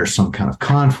 Usually there's some kind of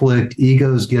conflict,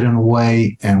 egos get in the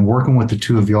way, and working with the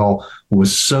two of y'all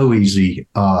was so easy.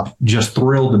 Just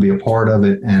thrilled to be a part of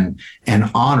it, and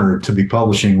honored to be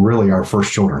publishing really our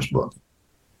first children's book.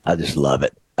 I just love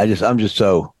it. I'm just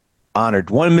so honored.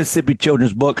 One Mississippi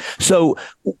children's book. So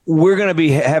we're going to be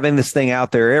having this thing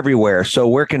out there everywhere. So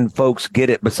where can folks get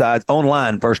it besides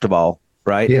online, first of all,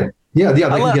 right? Yeah. I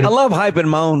love hyping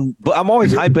my own, but I'm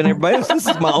always hyping everybody else. This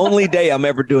is my only day I'm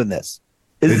ever doing this.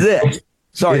 This is it.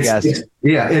 Sorry, guys.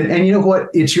 And you know what?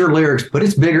 It's your lyrics, but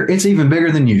it's bigger. It's even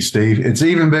bigger than you, Steve. It's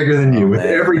even bigger than you. With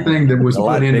everything that was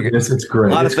put into this, it's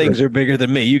great. A lot of things are bigger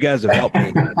than me. You guys have helped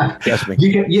me. Yes, me.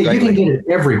 You can get it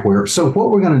everywhere. So what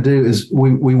we're going to do is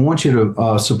we want you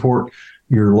to support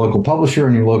your local publisher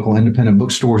and your local independent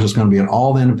bookstores. It's going to be at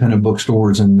all the independent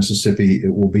bookstores in Mississippi.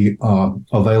 It will be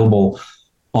available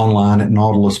online at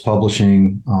Nautilus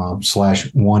Publishing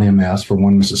 /1MS for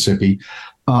One Mississippi.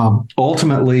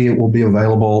 Ultimately, it will be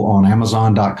available on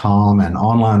Amazon.com and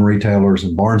online retailers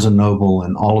and Barnes & Noble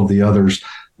and all of the others.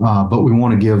 But we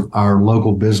want to give our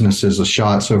local businesses a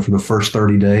shot. So for the first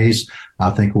 30 days, I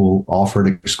think we'll offer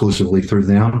it exclusively through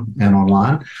them and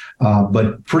online.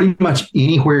 But pretty much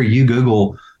anywhere you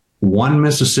Google One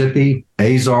Mississippi,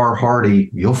 Azar Hardy,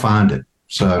 you'll find it.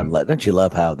 So don't you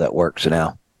love how that works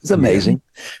now? It's amazing.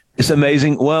 Yeah. It's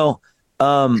amazing. Well,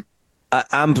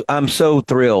 I'm so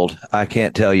thrilled. I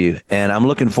can't tell you. And I'm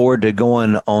looking forward to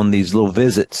going on these little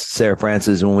visits, Sarah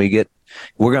Francis, when we're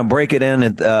going to break it in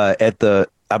at the,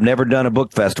 I've never done a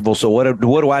book festival. So what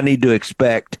do I need to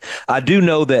expect? I do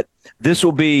know that this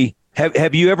will be,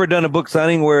 have you ever done a book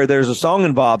signing where there's a song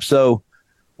involved? So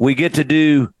we get to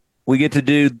do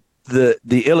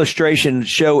the illustration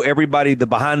show everybody the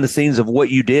behind the scenes of what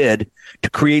you did to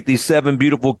create these 7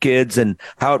 beautiful kids and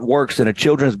how it works in a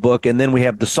children's book. And then we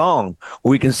have the song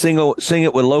where we can sing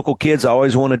it with local kids. I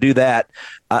always want to do that.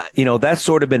 That's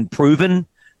sort of been proven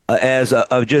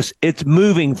it's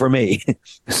moving for me.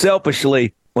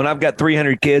 Selfishly, when I've got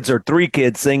 300 kids or 3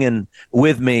 kids singing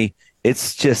with me,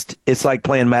 it's like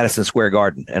playing Madison Square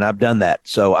Garden, and I've done that.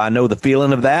 So I know the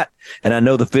feeling of that, and I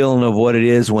know the feeling of what it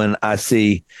is when I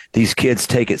see these kids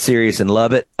take it serious and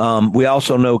love it. We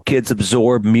also know kids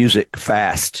absorb music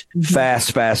fast.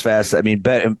 I mean,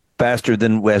 faster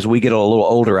than as we get a little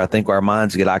older. I think our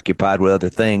minds get occupied with other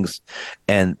things,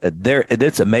 and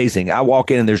it's amazing. I walk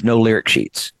in and there's no lyric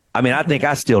sheets. I mean, I think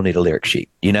I still need a lyric sheet,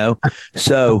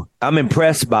 So I'm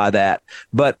impressed by that.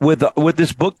 But with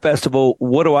this book festival,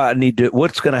 what do I need to?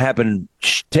 What's going to happen?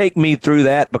 Take me through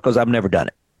that, because I've never done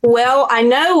it. Well, I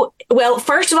know. Well,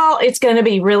 first of all, it's going to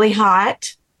be really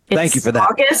hot. Thank you for that.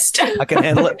 August. I can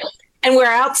handle it. And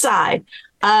we're outside.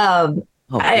 I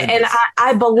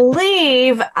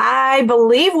believe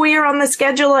we are on the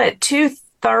schedule at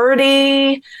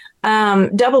 2:30.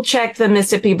 Double check the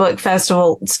Mississippi Book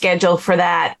Festival schedule for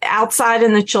that, outside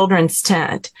in the children's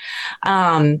tent.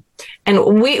 And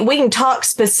we can talk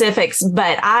specifics,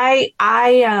 but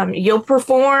you'll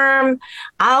perform.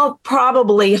 I'll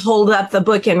probably hold up the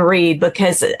book and read,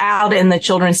 because out in the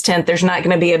children's tent, there's not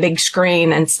going to be a big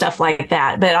screen and stuff like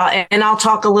that. But I'll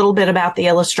talk a little bit about the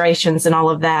illustrations and all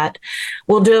of that.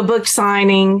 We'll do a book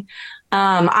signing.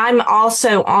 I'm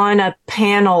also on a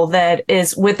panel that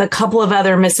is with a couple of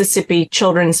other Mississippi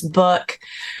children's book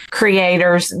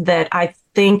creators that I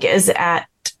think is at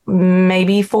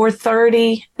maybe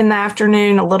 4:30 in the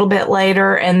afternoon, a little bit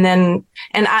later. And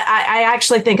I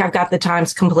actually think I've got the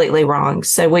times completely wrong.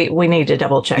 So we need to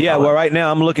double check. Yeah. Well, right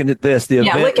now I'm looking at this. The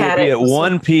event will be at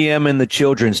 1 p.m. in the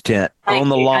children's tent on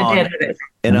the lawn.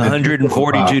 And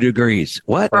 142 degrees.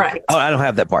 What? Right. Oh, I don't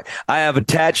have that part. I have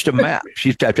attached a map.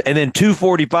 She's typed. And then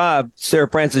 2:45, Sarah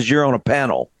Francis, you're on a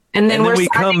panel. And then we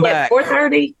come back at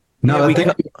 4:30. No,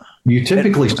 you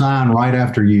typically sign right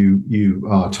after you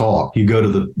talk. You go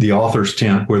to the author's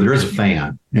tent where there is a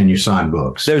fan, and you sign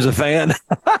books. There's a fan.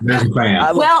 There's a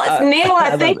fan. Well, Neil,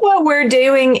 I think what we're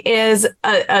doing is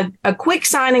a quick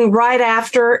signing right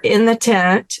after in the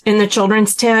tent, in the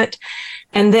children's tent.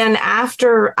 And then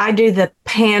after I do the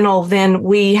panel, then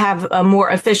we have a more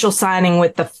official signing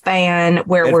with the fan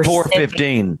where we're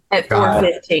 4:15. At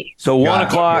 4:15. So 1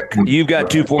 o'clock, you've got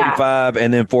 2:45,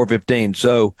 and then 4:15.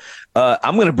 So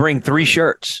I'm going to bring 3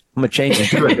 shirts. I'm going to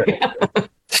change them.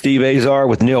 Steve Azar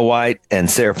with Neil White and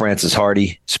Sarah Francis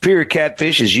Hardy. Superior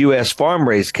Catfish is U.S.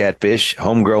 farm-raised catfish,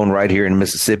 homegrown right here in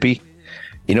Mississippi.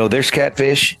 There's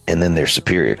catfish, and then there's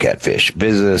Superior Catfish.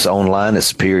 Visit us online at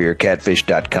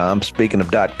superiorcatfish.com. Speaking of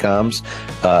 .coms,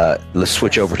 let's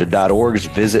switch over to .orgs.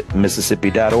 Visit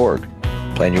Mississippi.org.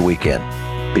 Plan your weekend.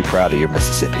 Be proud of your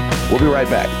Mississippi. We'll be right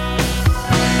back.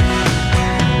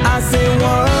 I say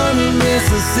 1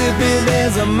 Mississippi,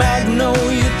 there's a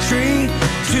magnolia tree.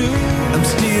 2, I'm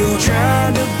still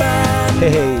trying to find.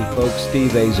 Hey, folks,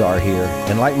 Steve Azar here.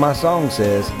 And like my song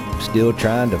says, I'm still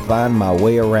trying to find my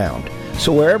way around.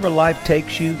 So wherever life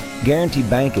takes you, Guarantee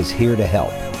Bank is here to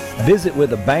help. Visit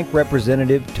with a bank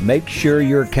representative to make sure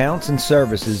your accounts and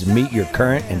services meet your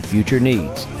current and future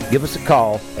needs. Give us a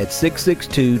call at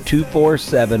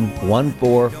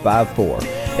 662-247-1454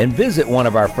 and visit one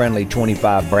of our friendly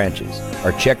 25 branches,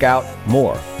 or check out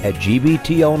more at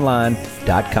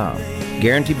gbtonline.com.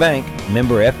 Guarantee Bank,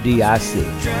 member FDIC.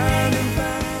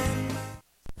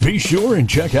 Be sure and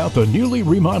check out the newly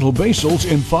remodeled Basil's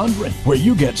in Fondren, where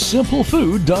you get simple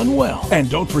food done well. And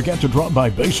don't forget to drop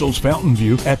by Basil's Fountain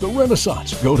View at the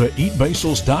Renaissance. Go to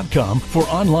eatbasils.com for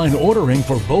online ordering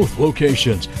for both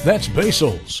locations. That's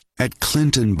Basil's. At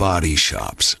Clinton Body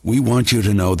Shops, we want you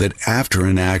to know that after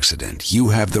an accident, you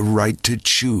have the right to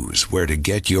choose where to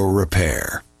get your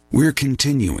repair. We're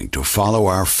continuing to follow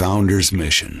our founder's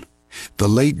mission. The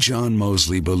late John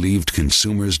Mosley believed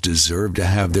consumers deserve to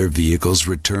have their vehicles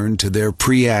returned to their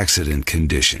pre-accident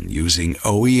condition using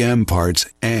OEM parts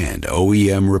and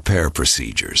OEM repair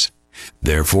procedures.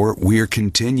 Therefore, we're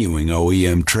continuing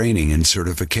OEM training and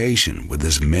certification with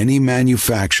as many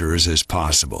manufacturers as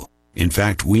possible. In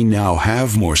fact, we now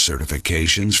have more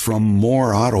certifications from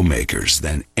more automakers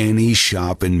than any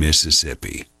shop in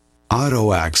Mississippi.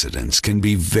 Auto accidents can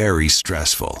be very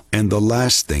stressful, and the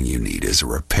last thing you need is a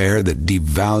repair that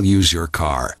devalues your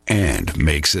car and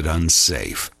makes it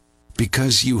unsafe.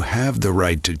 Because you have the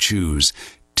right to choose,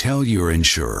 tell your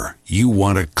insurer you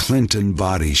want a Clinton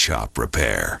Body Shop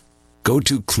repair. Go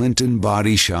to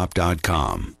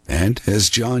clintonbodyshop.com, and as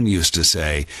John used to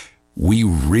say, we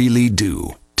really do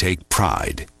take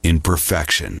pride in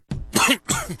perfection.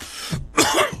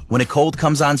 When a cold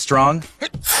comes on strong,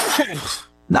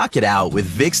 knock it out with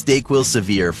Vicks DayQuil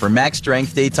Severe for max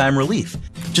strength daytime relief.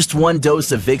 Just one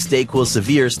dose of Vicks DayQuil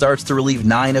Severe starts to relieve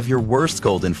 9 of your worst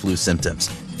cold and flu symptoms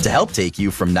to help take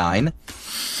you from 9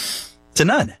 to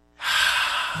none.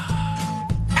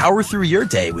 Power through your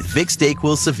day with Vicks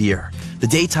DayQuil Severe, the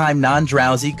daytime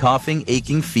non-drowsy, coughing,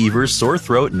 aching, fever, sore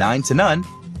throat, 9 to none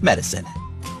medicine.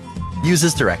 Use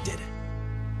as directed.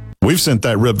 We've sent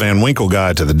that Rip Van Winkle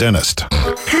guy to the dentist.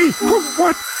 Hey,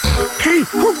 what? Hey,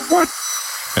 what?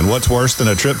 And what's worse than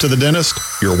a trip to the dentist?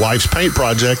 Your wife's paint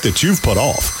project that you've put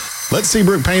off. Let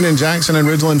Seabrook Paint in Jackson and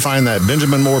Ridgeland find that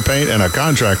Benjamin Moore paint and a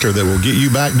contractor that will get you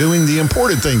back doing the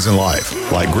important things in life,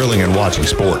 like grilling and watching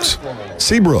sports.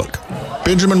 Seabrook,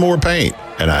 Benjamin Moore Paint,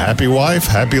 and a happy wife,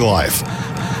 happy life.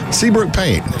 Seabrook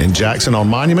Paint in Jackson on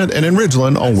Monument and in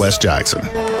Ridgeland on West Jackson.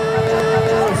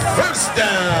 First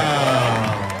down.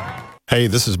 Hey,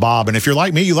 this is Bob, and if you're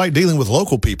like me, you like dealing with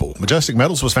local people. Majestic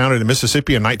Metals was founded in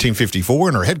Mississippi in 1954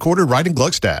 and are headquartered right in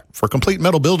Gluckstadt. For complete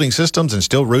metal building systems and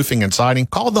steel roofing and siding,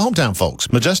 call the hometown folks.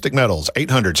 Majestic Metals,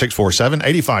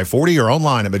 800-647-8540 or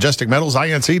online at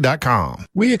majesticmetalsinc.com.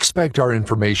 We expect our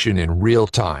information in real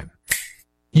time.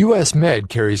 U.S. Med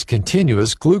carries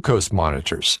continuous glucose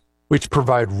monitors, which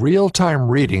provide real-time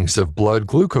readings of blood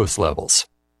glucose levels.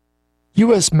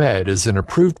 U.S. Med is an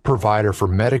approved provider for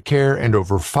Medicare and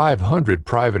over 500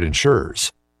 private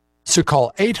insurers. So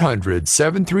call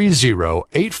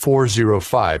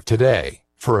 800-730-8405 today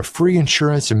for a free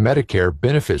insurance and Medicare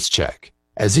benefits check.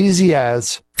 As easy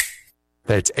as,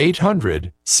 that's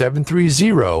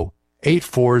 800-730-8405.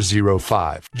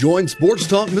 Join Sports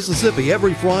Talk Mississippi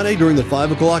every Friday during the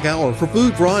 5 o'clock hour for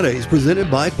Food Fridays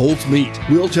presented by Polk's Meat.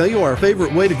 We'll tell you our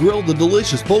favorite way to grill the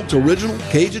delicious Polk's original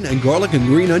Cajun and garlic and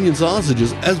green onion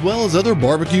sausages, as well as other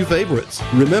barbecue favorites.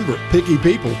 Remember, picky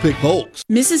people pick Polk's.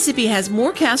 Mississippi has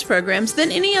more CAST programs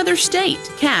than any other state.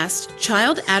 CAST,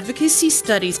 Child Advocacy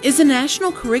Studies, is a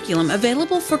national curriculum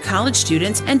available for college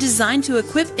students and designed to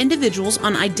equip individuals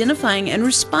on identifying and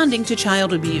responding to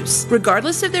child abuse.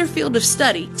 Regardless of their field of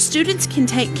study, students can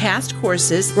take CAST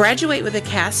courses, graduate with a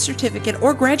CAST certificate,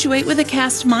 or graduate with a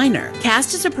CAST minor.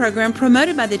 CAST is a program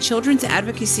promoted by the Children's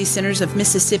Advocacy Centers of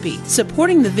Mississippi,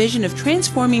 supporting the vision of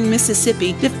transforming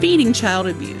Mississippi, defeating child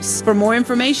abuse. For more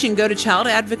information, go to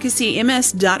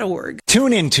childadvocacyms.org.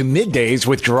 Tune in to Middays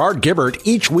with Gerard Gibbert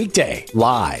each weekday,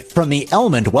 live from the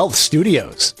Element Wealth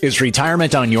Studios. Is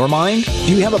retirement on your mind?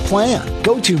 Do you have a plan?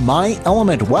 Go to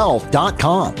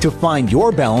myelementwealth.com to find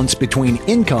your balance between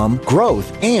income,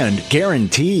 growth, and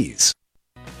guarantees.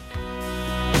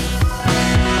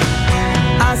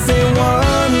 I say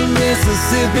one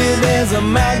Mississippi, there's a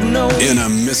Magnolia. In a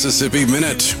Mississippi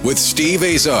Minute with Steve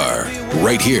Azar,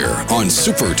 right here on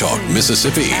SuperTalk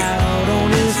Mississippi. Out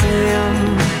on his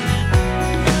limb,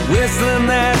 whistling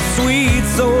that sweet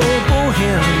soulful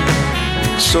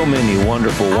hymn. So many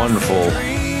wonderful, wonderful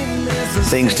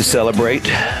things to celebrate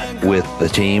with the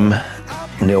team.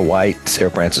 Neil White, Sarah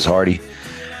Francis Hardy.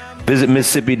 Visit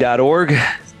Mississippi.org.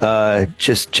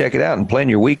 Just check it out and plan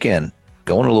your weekend.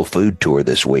 Go on a little food tour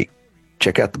this week.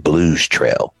 Check out the Blues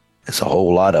Trail. It's a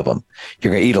whole lot of them.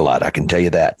 You're going to eat a lot, I can tell you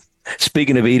that.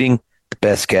 Speaking of eating, the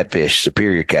best catfish,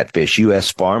 Superior Catfish,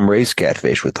 U.S. farm-raised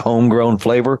catfish with homegrown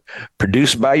flavor,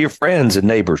 produced by your friends and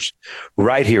neighbors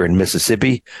right here in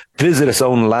Mississippi. Visit us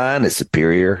online at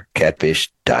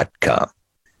superiorcatfish.com.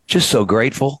 Just so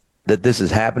grateful that this is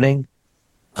happening.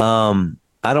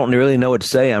 I don't really know what to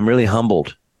say. I'm really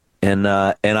humbled. And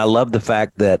I love the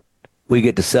fact that we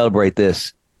get to celebrate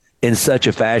this in such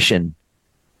a fashion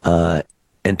and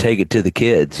take it to the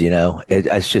kids, you know.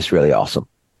 It's just really awesome.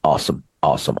 Awesome.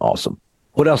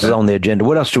 What else is on the agenda?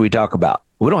 What else should we talk about?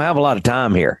 We don't have a lot of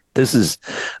time here.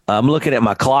 I'm looking at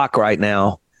my clock right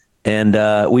now, and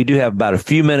we do have about a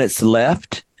few minutes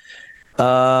left.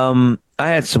 I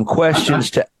had some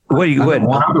questions to... What do you go ahead?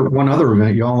 One other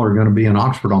event, y'all are going to be in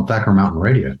Oxford on Thacker Mountain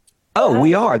Radio. Oh,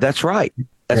 we are. That's right.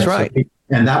 That's right. So,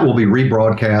 and that will be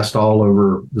rebroadcast all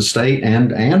over the state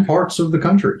and parts of the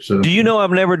country. So, do you know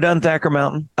I've never done Thacker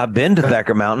Mountain? I've been to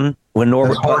Thacker Mountain when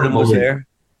Norbert Putnam was there.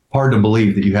 Hard to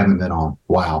believe that you haven't been on.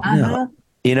 Wow.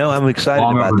 You know, I'm excited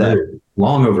about that.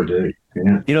 Long overdue.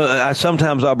 Yeah. You know,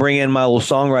 sometimes I'll bring in my little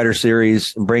songwriter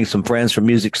series and bring some friends from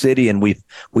Music City, and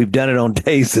we've done it on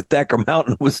days that Thacker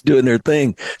Mountain was doing their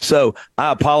thing. So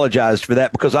I apologized for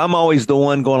that because I'm always the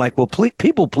one going like, well,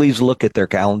 please look at their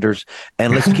calendars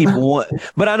and let's keep one.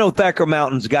 But I know Thacker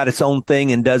Mountain's got its own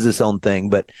thing and does its own thing,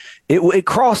 but it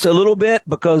crossed a little bit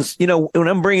because, you know, when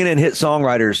I'm bringing in hit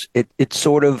songwriters, it's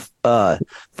sort of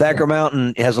Thacker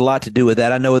Mountain has a lot to do with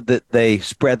that. I know that they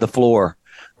spread the floor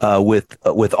with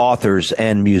authors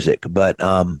and music, but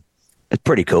it's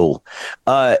pretty cool.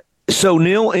 So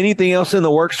Neil, anything else in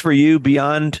the works for you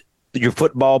beyond your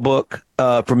football book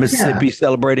for Mississippi,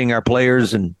 celebrating our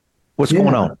players, and what's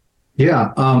going on?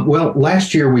 Yeah. Well,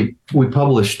 last year we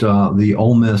published the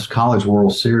Ole Miss College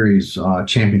World Series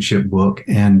championship book,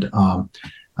 and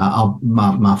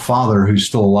my father, who's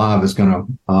still alive, is going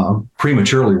to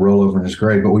prematurely roll over in his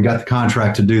grave. But we got the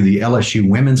contract to do the LSU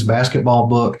women's basketball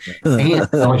book and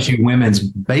LSU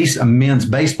men's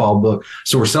baseball book.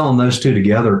 So we're selling those two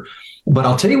together. But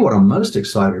I'll tell you what I'm most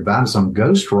excited about is I'm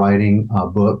co-writing a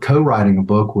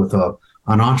book with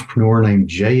an entrepreneur named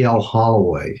J.L.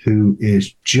 Holloway, who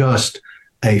is just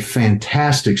a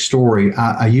fantastic story.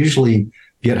 I usually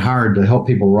get hired to help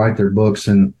people write their books,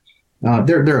 and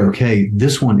they're okay.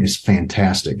 This one is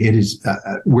fantastic. It is.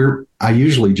 I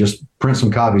usually just print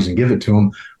some copies and give it to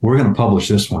them. We're going to publish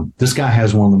this one. This guy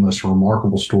has one of the most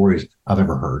remarkable stories I've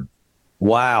ever heard.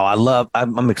 Wow,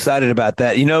 I'm excited about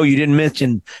that. You know, you didn't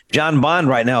mention John Bond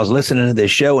right now is listening to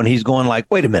this show, and he's going like,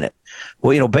 wait a minute.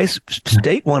 Well, you know,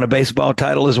 State won a baseball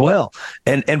title as well.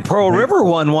 And Pearl River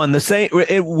won the same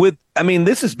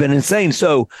this has been insane.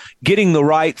 So getting the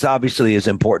rights obviously is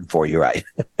important for you, right?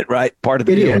 Right? Part of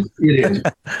the deal.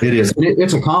 It is.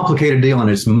 It's a complicated deal,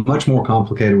 and it's much more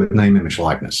complicated with name, image,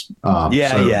 likeness.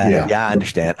 Yeah, I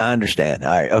understand. All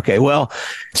right. Okay. Well,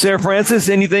 Sarah Francis,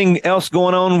 anything else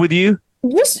going on with you?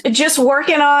 Just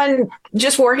working on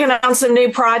some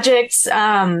new projects.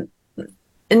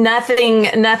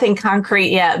 Nothing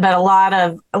concrete yet, but a lot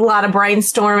of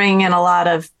brainstorming and a lot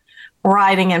of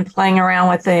writing and playing around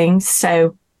with things.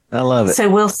 So I love it. So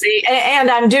we'll see.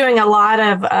 And I'm doing a lot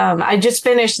of, I just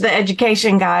finished the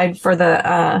education guide for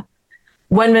the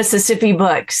One Mississippi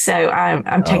book. So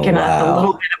I'm taking a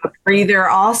little bit of a breather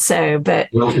also, but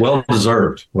well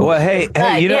deserved. Well, hey,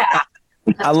 you know,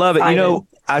 I love it. You know,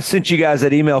 I sent you guys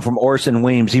that email from Orson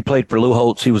Weems. He played for Lou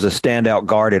Holtz. He was a standout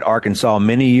guard at Arkansas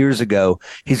many years ago.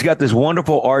 He's got this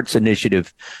wonderful arts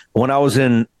initiative. When I was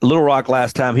in Little Rock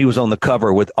last time, he was on the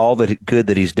cover with all the good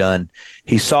that he's done.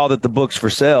 He saw that the book's for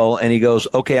sale, and he goes,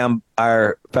 okay,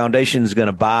 our foundation is going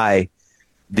to buy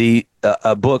the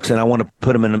books, and I want to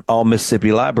put them in all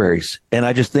Mississippi libraries. And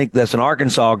I just think that's an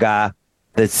Arkansas guy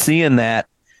that's seeing that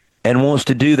and wants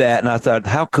to do that. And I thought,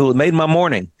 how cool. It made my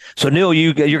morning. So, Neil,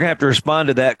 you're going to have to respond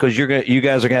to that because you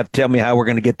guys are going to have to tell me how we're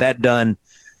going to get that done.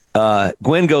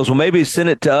 Gwen goes, well, maybe send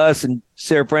it to us and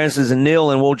Sarah Francis and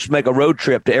Neil, and we'll just make a road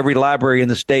trip to every library in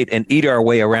the state and eat our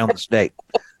way around the state.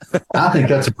 I think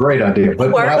that's a great idea,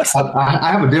 but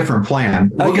I have a different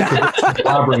plan. Look at the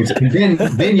libraries, and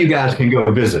then you guys can go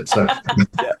visit. So,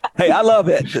 hey, I love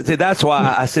it. See, that's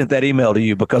why I sent that email to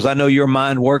you, because I know your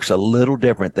mind works a little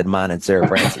different than mine and Sarah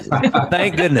Francis.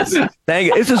 Thank goodness.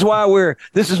 This is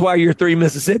why you're three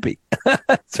Mississippi.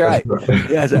 That's right.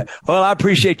 Yes. Well, I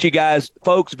appreciate you guys,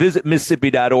 folks. Visit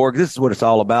Mississippi.org. This is what it's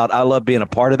all about. I love being a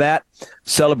part of that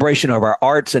celebration of our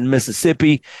arts in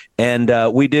Mississippi.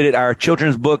 And we did it. Our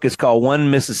children's book is called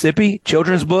One Mississippi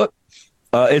Children's Book.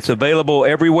 It's available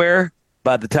everywhere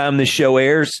by the time this show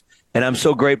airs. And I'm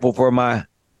so grateful for my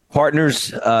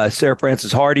partners, Sarah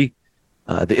Francis Hardy,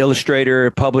 the illustrator,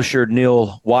 publisher,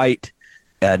 Neil White.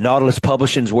 Nautilus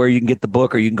Publishing is where you can get the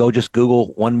book, or you can go just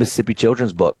Google One Mississippi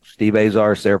Children's Book. Steve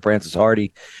Azar, Sarah Francis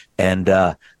Hardy. And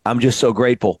I'm just so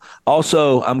grateful.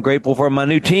 Also, I'm grateful for my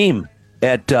new team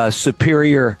at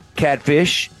Superior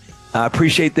Catfish. I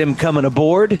appreciate them coming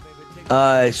aboard.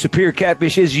 Superior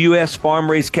Catfish is U.S.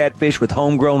 farm-raised catfish with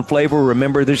homegrown flavor.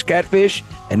 Remember, there's catfish,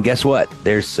 and guess what?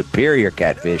 There's Superior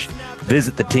Catfish.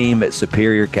 Visit the team at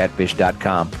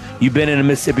superiorcatfish.com. You've been in a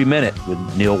Mississippi Minute with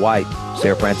Neil White,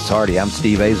 Sarah Francis Hardy. I'm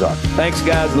Steve Azar. Thanks,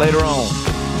 guys. Later on.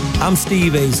 I'm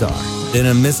Steve Azar. In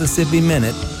a Mississippi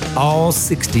Minute, all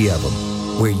 60 of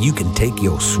them, where you can take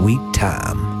your sweet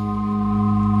time.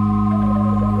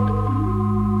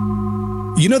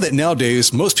 You know that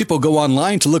nowadays, most people go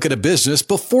online to look at a business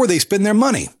before they spend their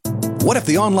money. What if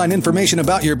the online information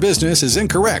about your business is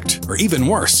incorrect, or even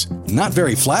worse, not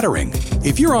very flattering?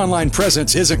 If your online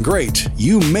presence isn't great,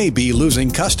 you may be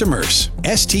losing customers.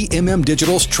 STMM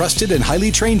Digital's trusted and highly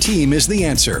trained team is the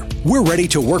answer. We're ready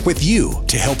to work with you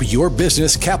to help your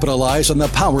business capitalize on the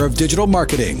power of digital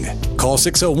marketing. Call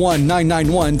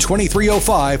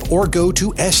 601-991-2305 or go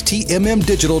to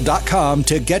stmmdigital.com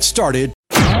to get started.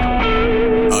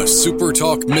 A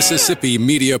SuperTalk Mississippi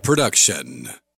Media production.